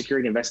Homeland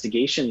Security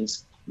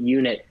investigations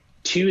unit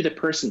to the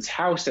person's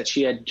house that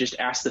she had just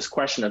asked this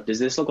question of, does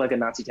this look like a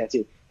Nazi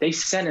tattoo? They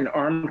sent an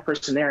armed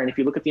person there. And if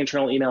you look at the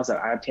internal emails that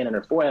I obtained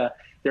under FOIA,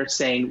 they're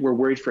saying, we're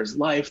worried for his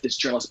life. This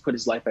journalist put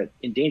his life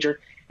in danger.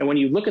 And when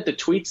you look at the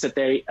tweets that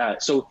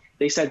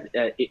they said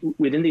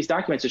within these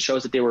documents, it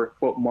shows that they were,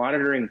 quote,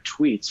 monitoring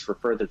tweets for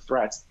further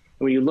threats.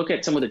 And when you look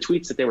at some of the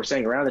tweets that they were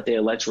saying around that they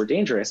alleged were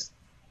dangerous,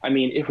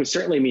 it was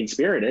certainly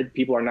mean-spirited.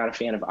 People are not a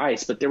fan of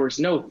ICE, but there was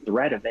no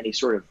threat of any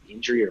sort of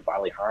injury or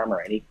bodily harm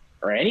or any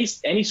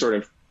sort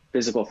of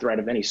physical threat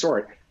of any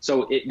sort.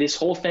 So this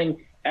whole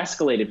thing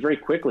escalated very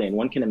quickly, and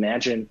one can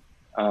imagine,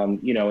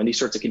 in these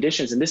sorts of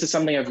conditions. And this is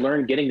something I've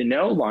learned getting to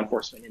know law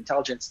enforcement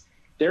intelligence.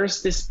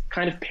 There's this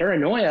kind of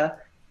paranoia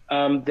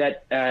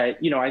that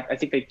I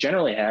think they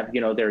generally have.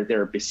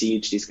 They're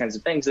besieged, these kinds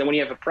of things. And when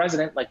you have a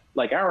president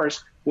like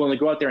ours willing to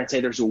go out there and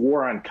say there's a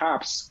war on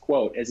cops,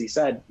 quote, as he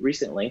said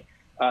recently,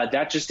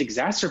 that just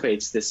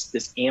exacerbates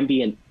this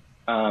ambient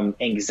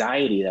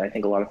anxiety that I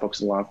think a lot of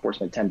folks in law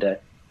enforcement tend to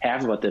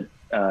have about the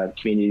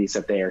communities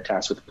that they are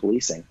tasked with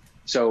policing.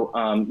 So,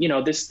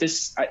 this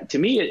to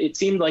me, it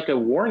seemed like a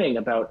warning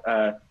about,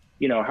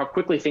 how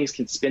quickly things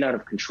can spin out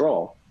of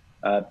control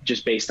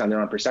just based on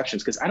their own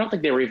perceptions. Because I don't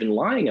think they were even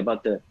lying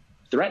about the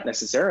threat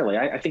necessarily.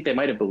 I think they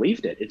might have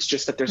believed it. It's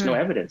just that there's no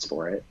evidence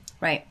for it.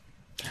 Right.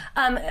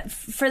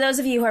 For those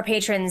of you who are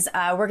patrons,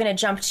 we're going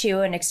to jump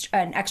to an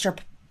extra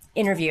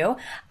interview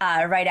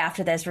right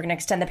after this. We're going to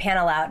extend the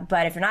panel out.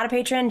 But if you're not a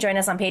patron, join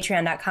us on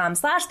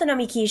patreon.com/The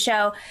Nomi Key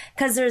Show,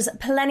 because there's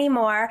plenty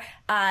more.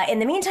 In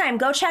the meantime,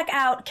 go check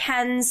out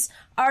Ken's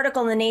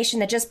article in The Nation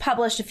that just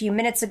published a few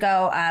minutes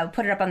ago.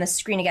 Put it up on the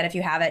screen again if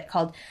you have it,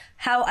 called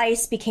How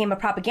ICE Became a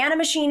Propaganda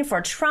Machine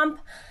for Trump,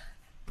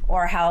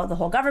 or how the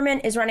whole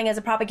government is running as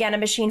a propaganda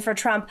machine for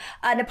Trump.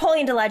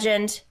 Napoleon the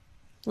Legend,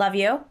 love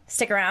you.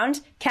 Stick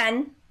around.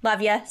 Ken,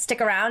 love you.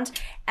 Stick around.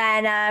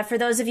 And for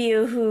those of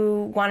you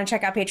who want to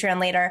check out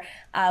Patreon later,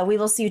 we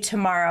will see you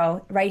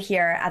tomorrow right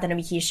here at The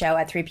Nomi Key Show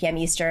at 3 p.m.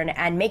 Eastern.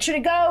 And make sure to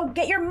go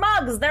get your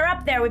mugs. They're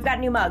up there. We've got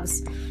new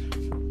mugs.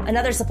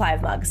 Another supply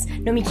of mugs.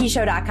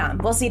 NomiKeyShow.com.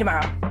 We'll see you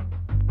tomorrow.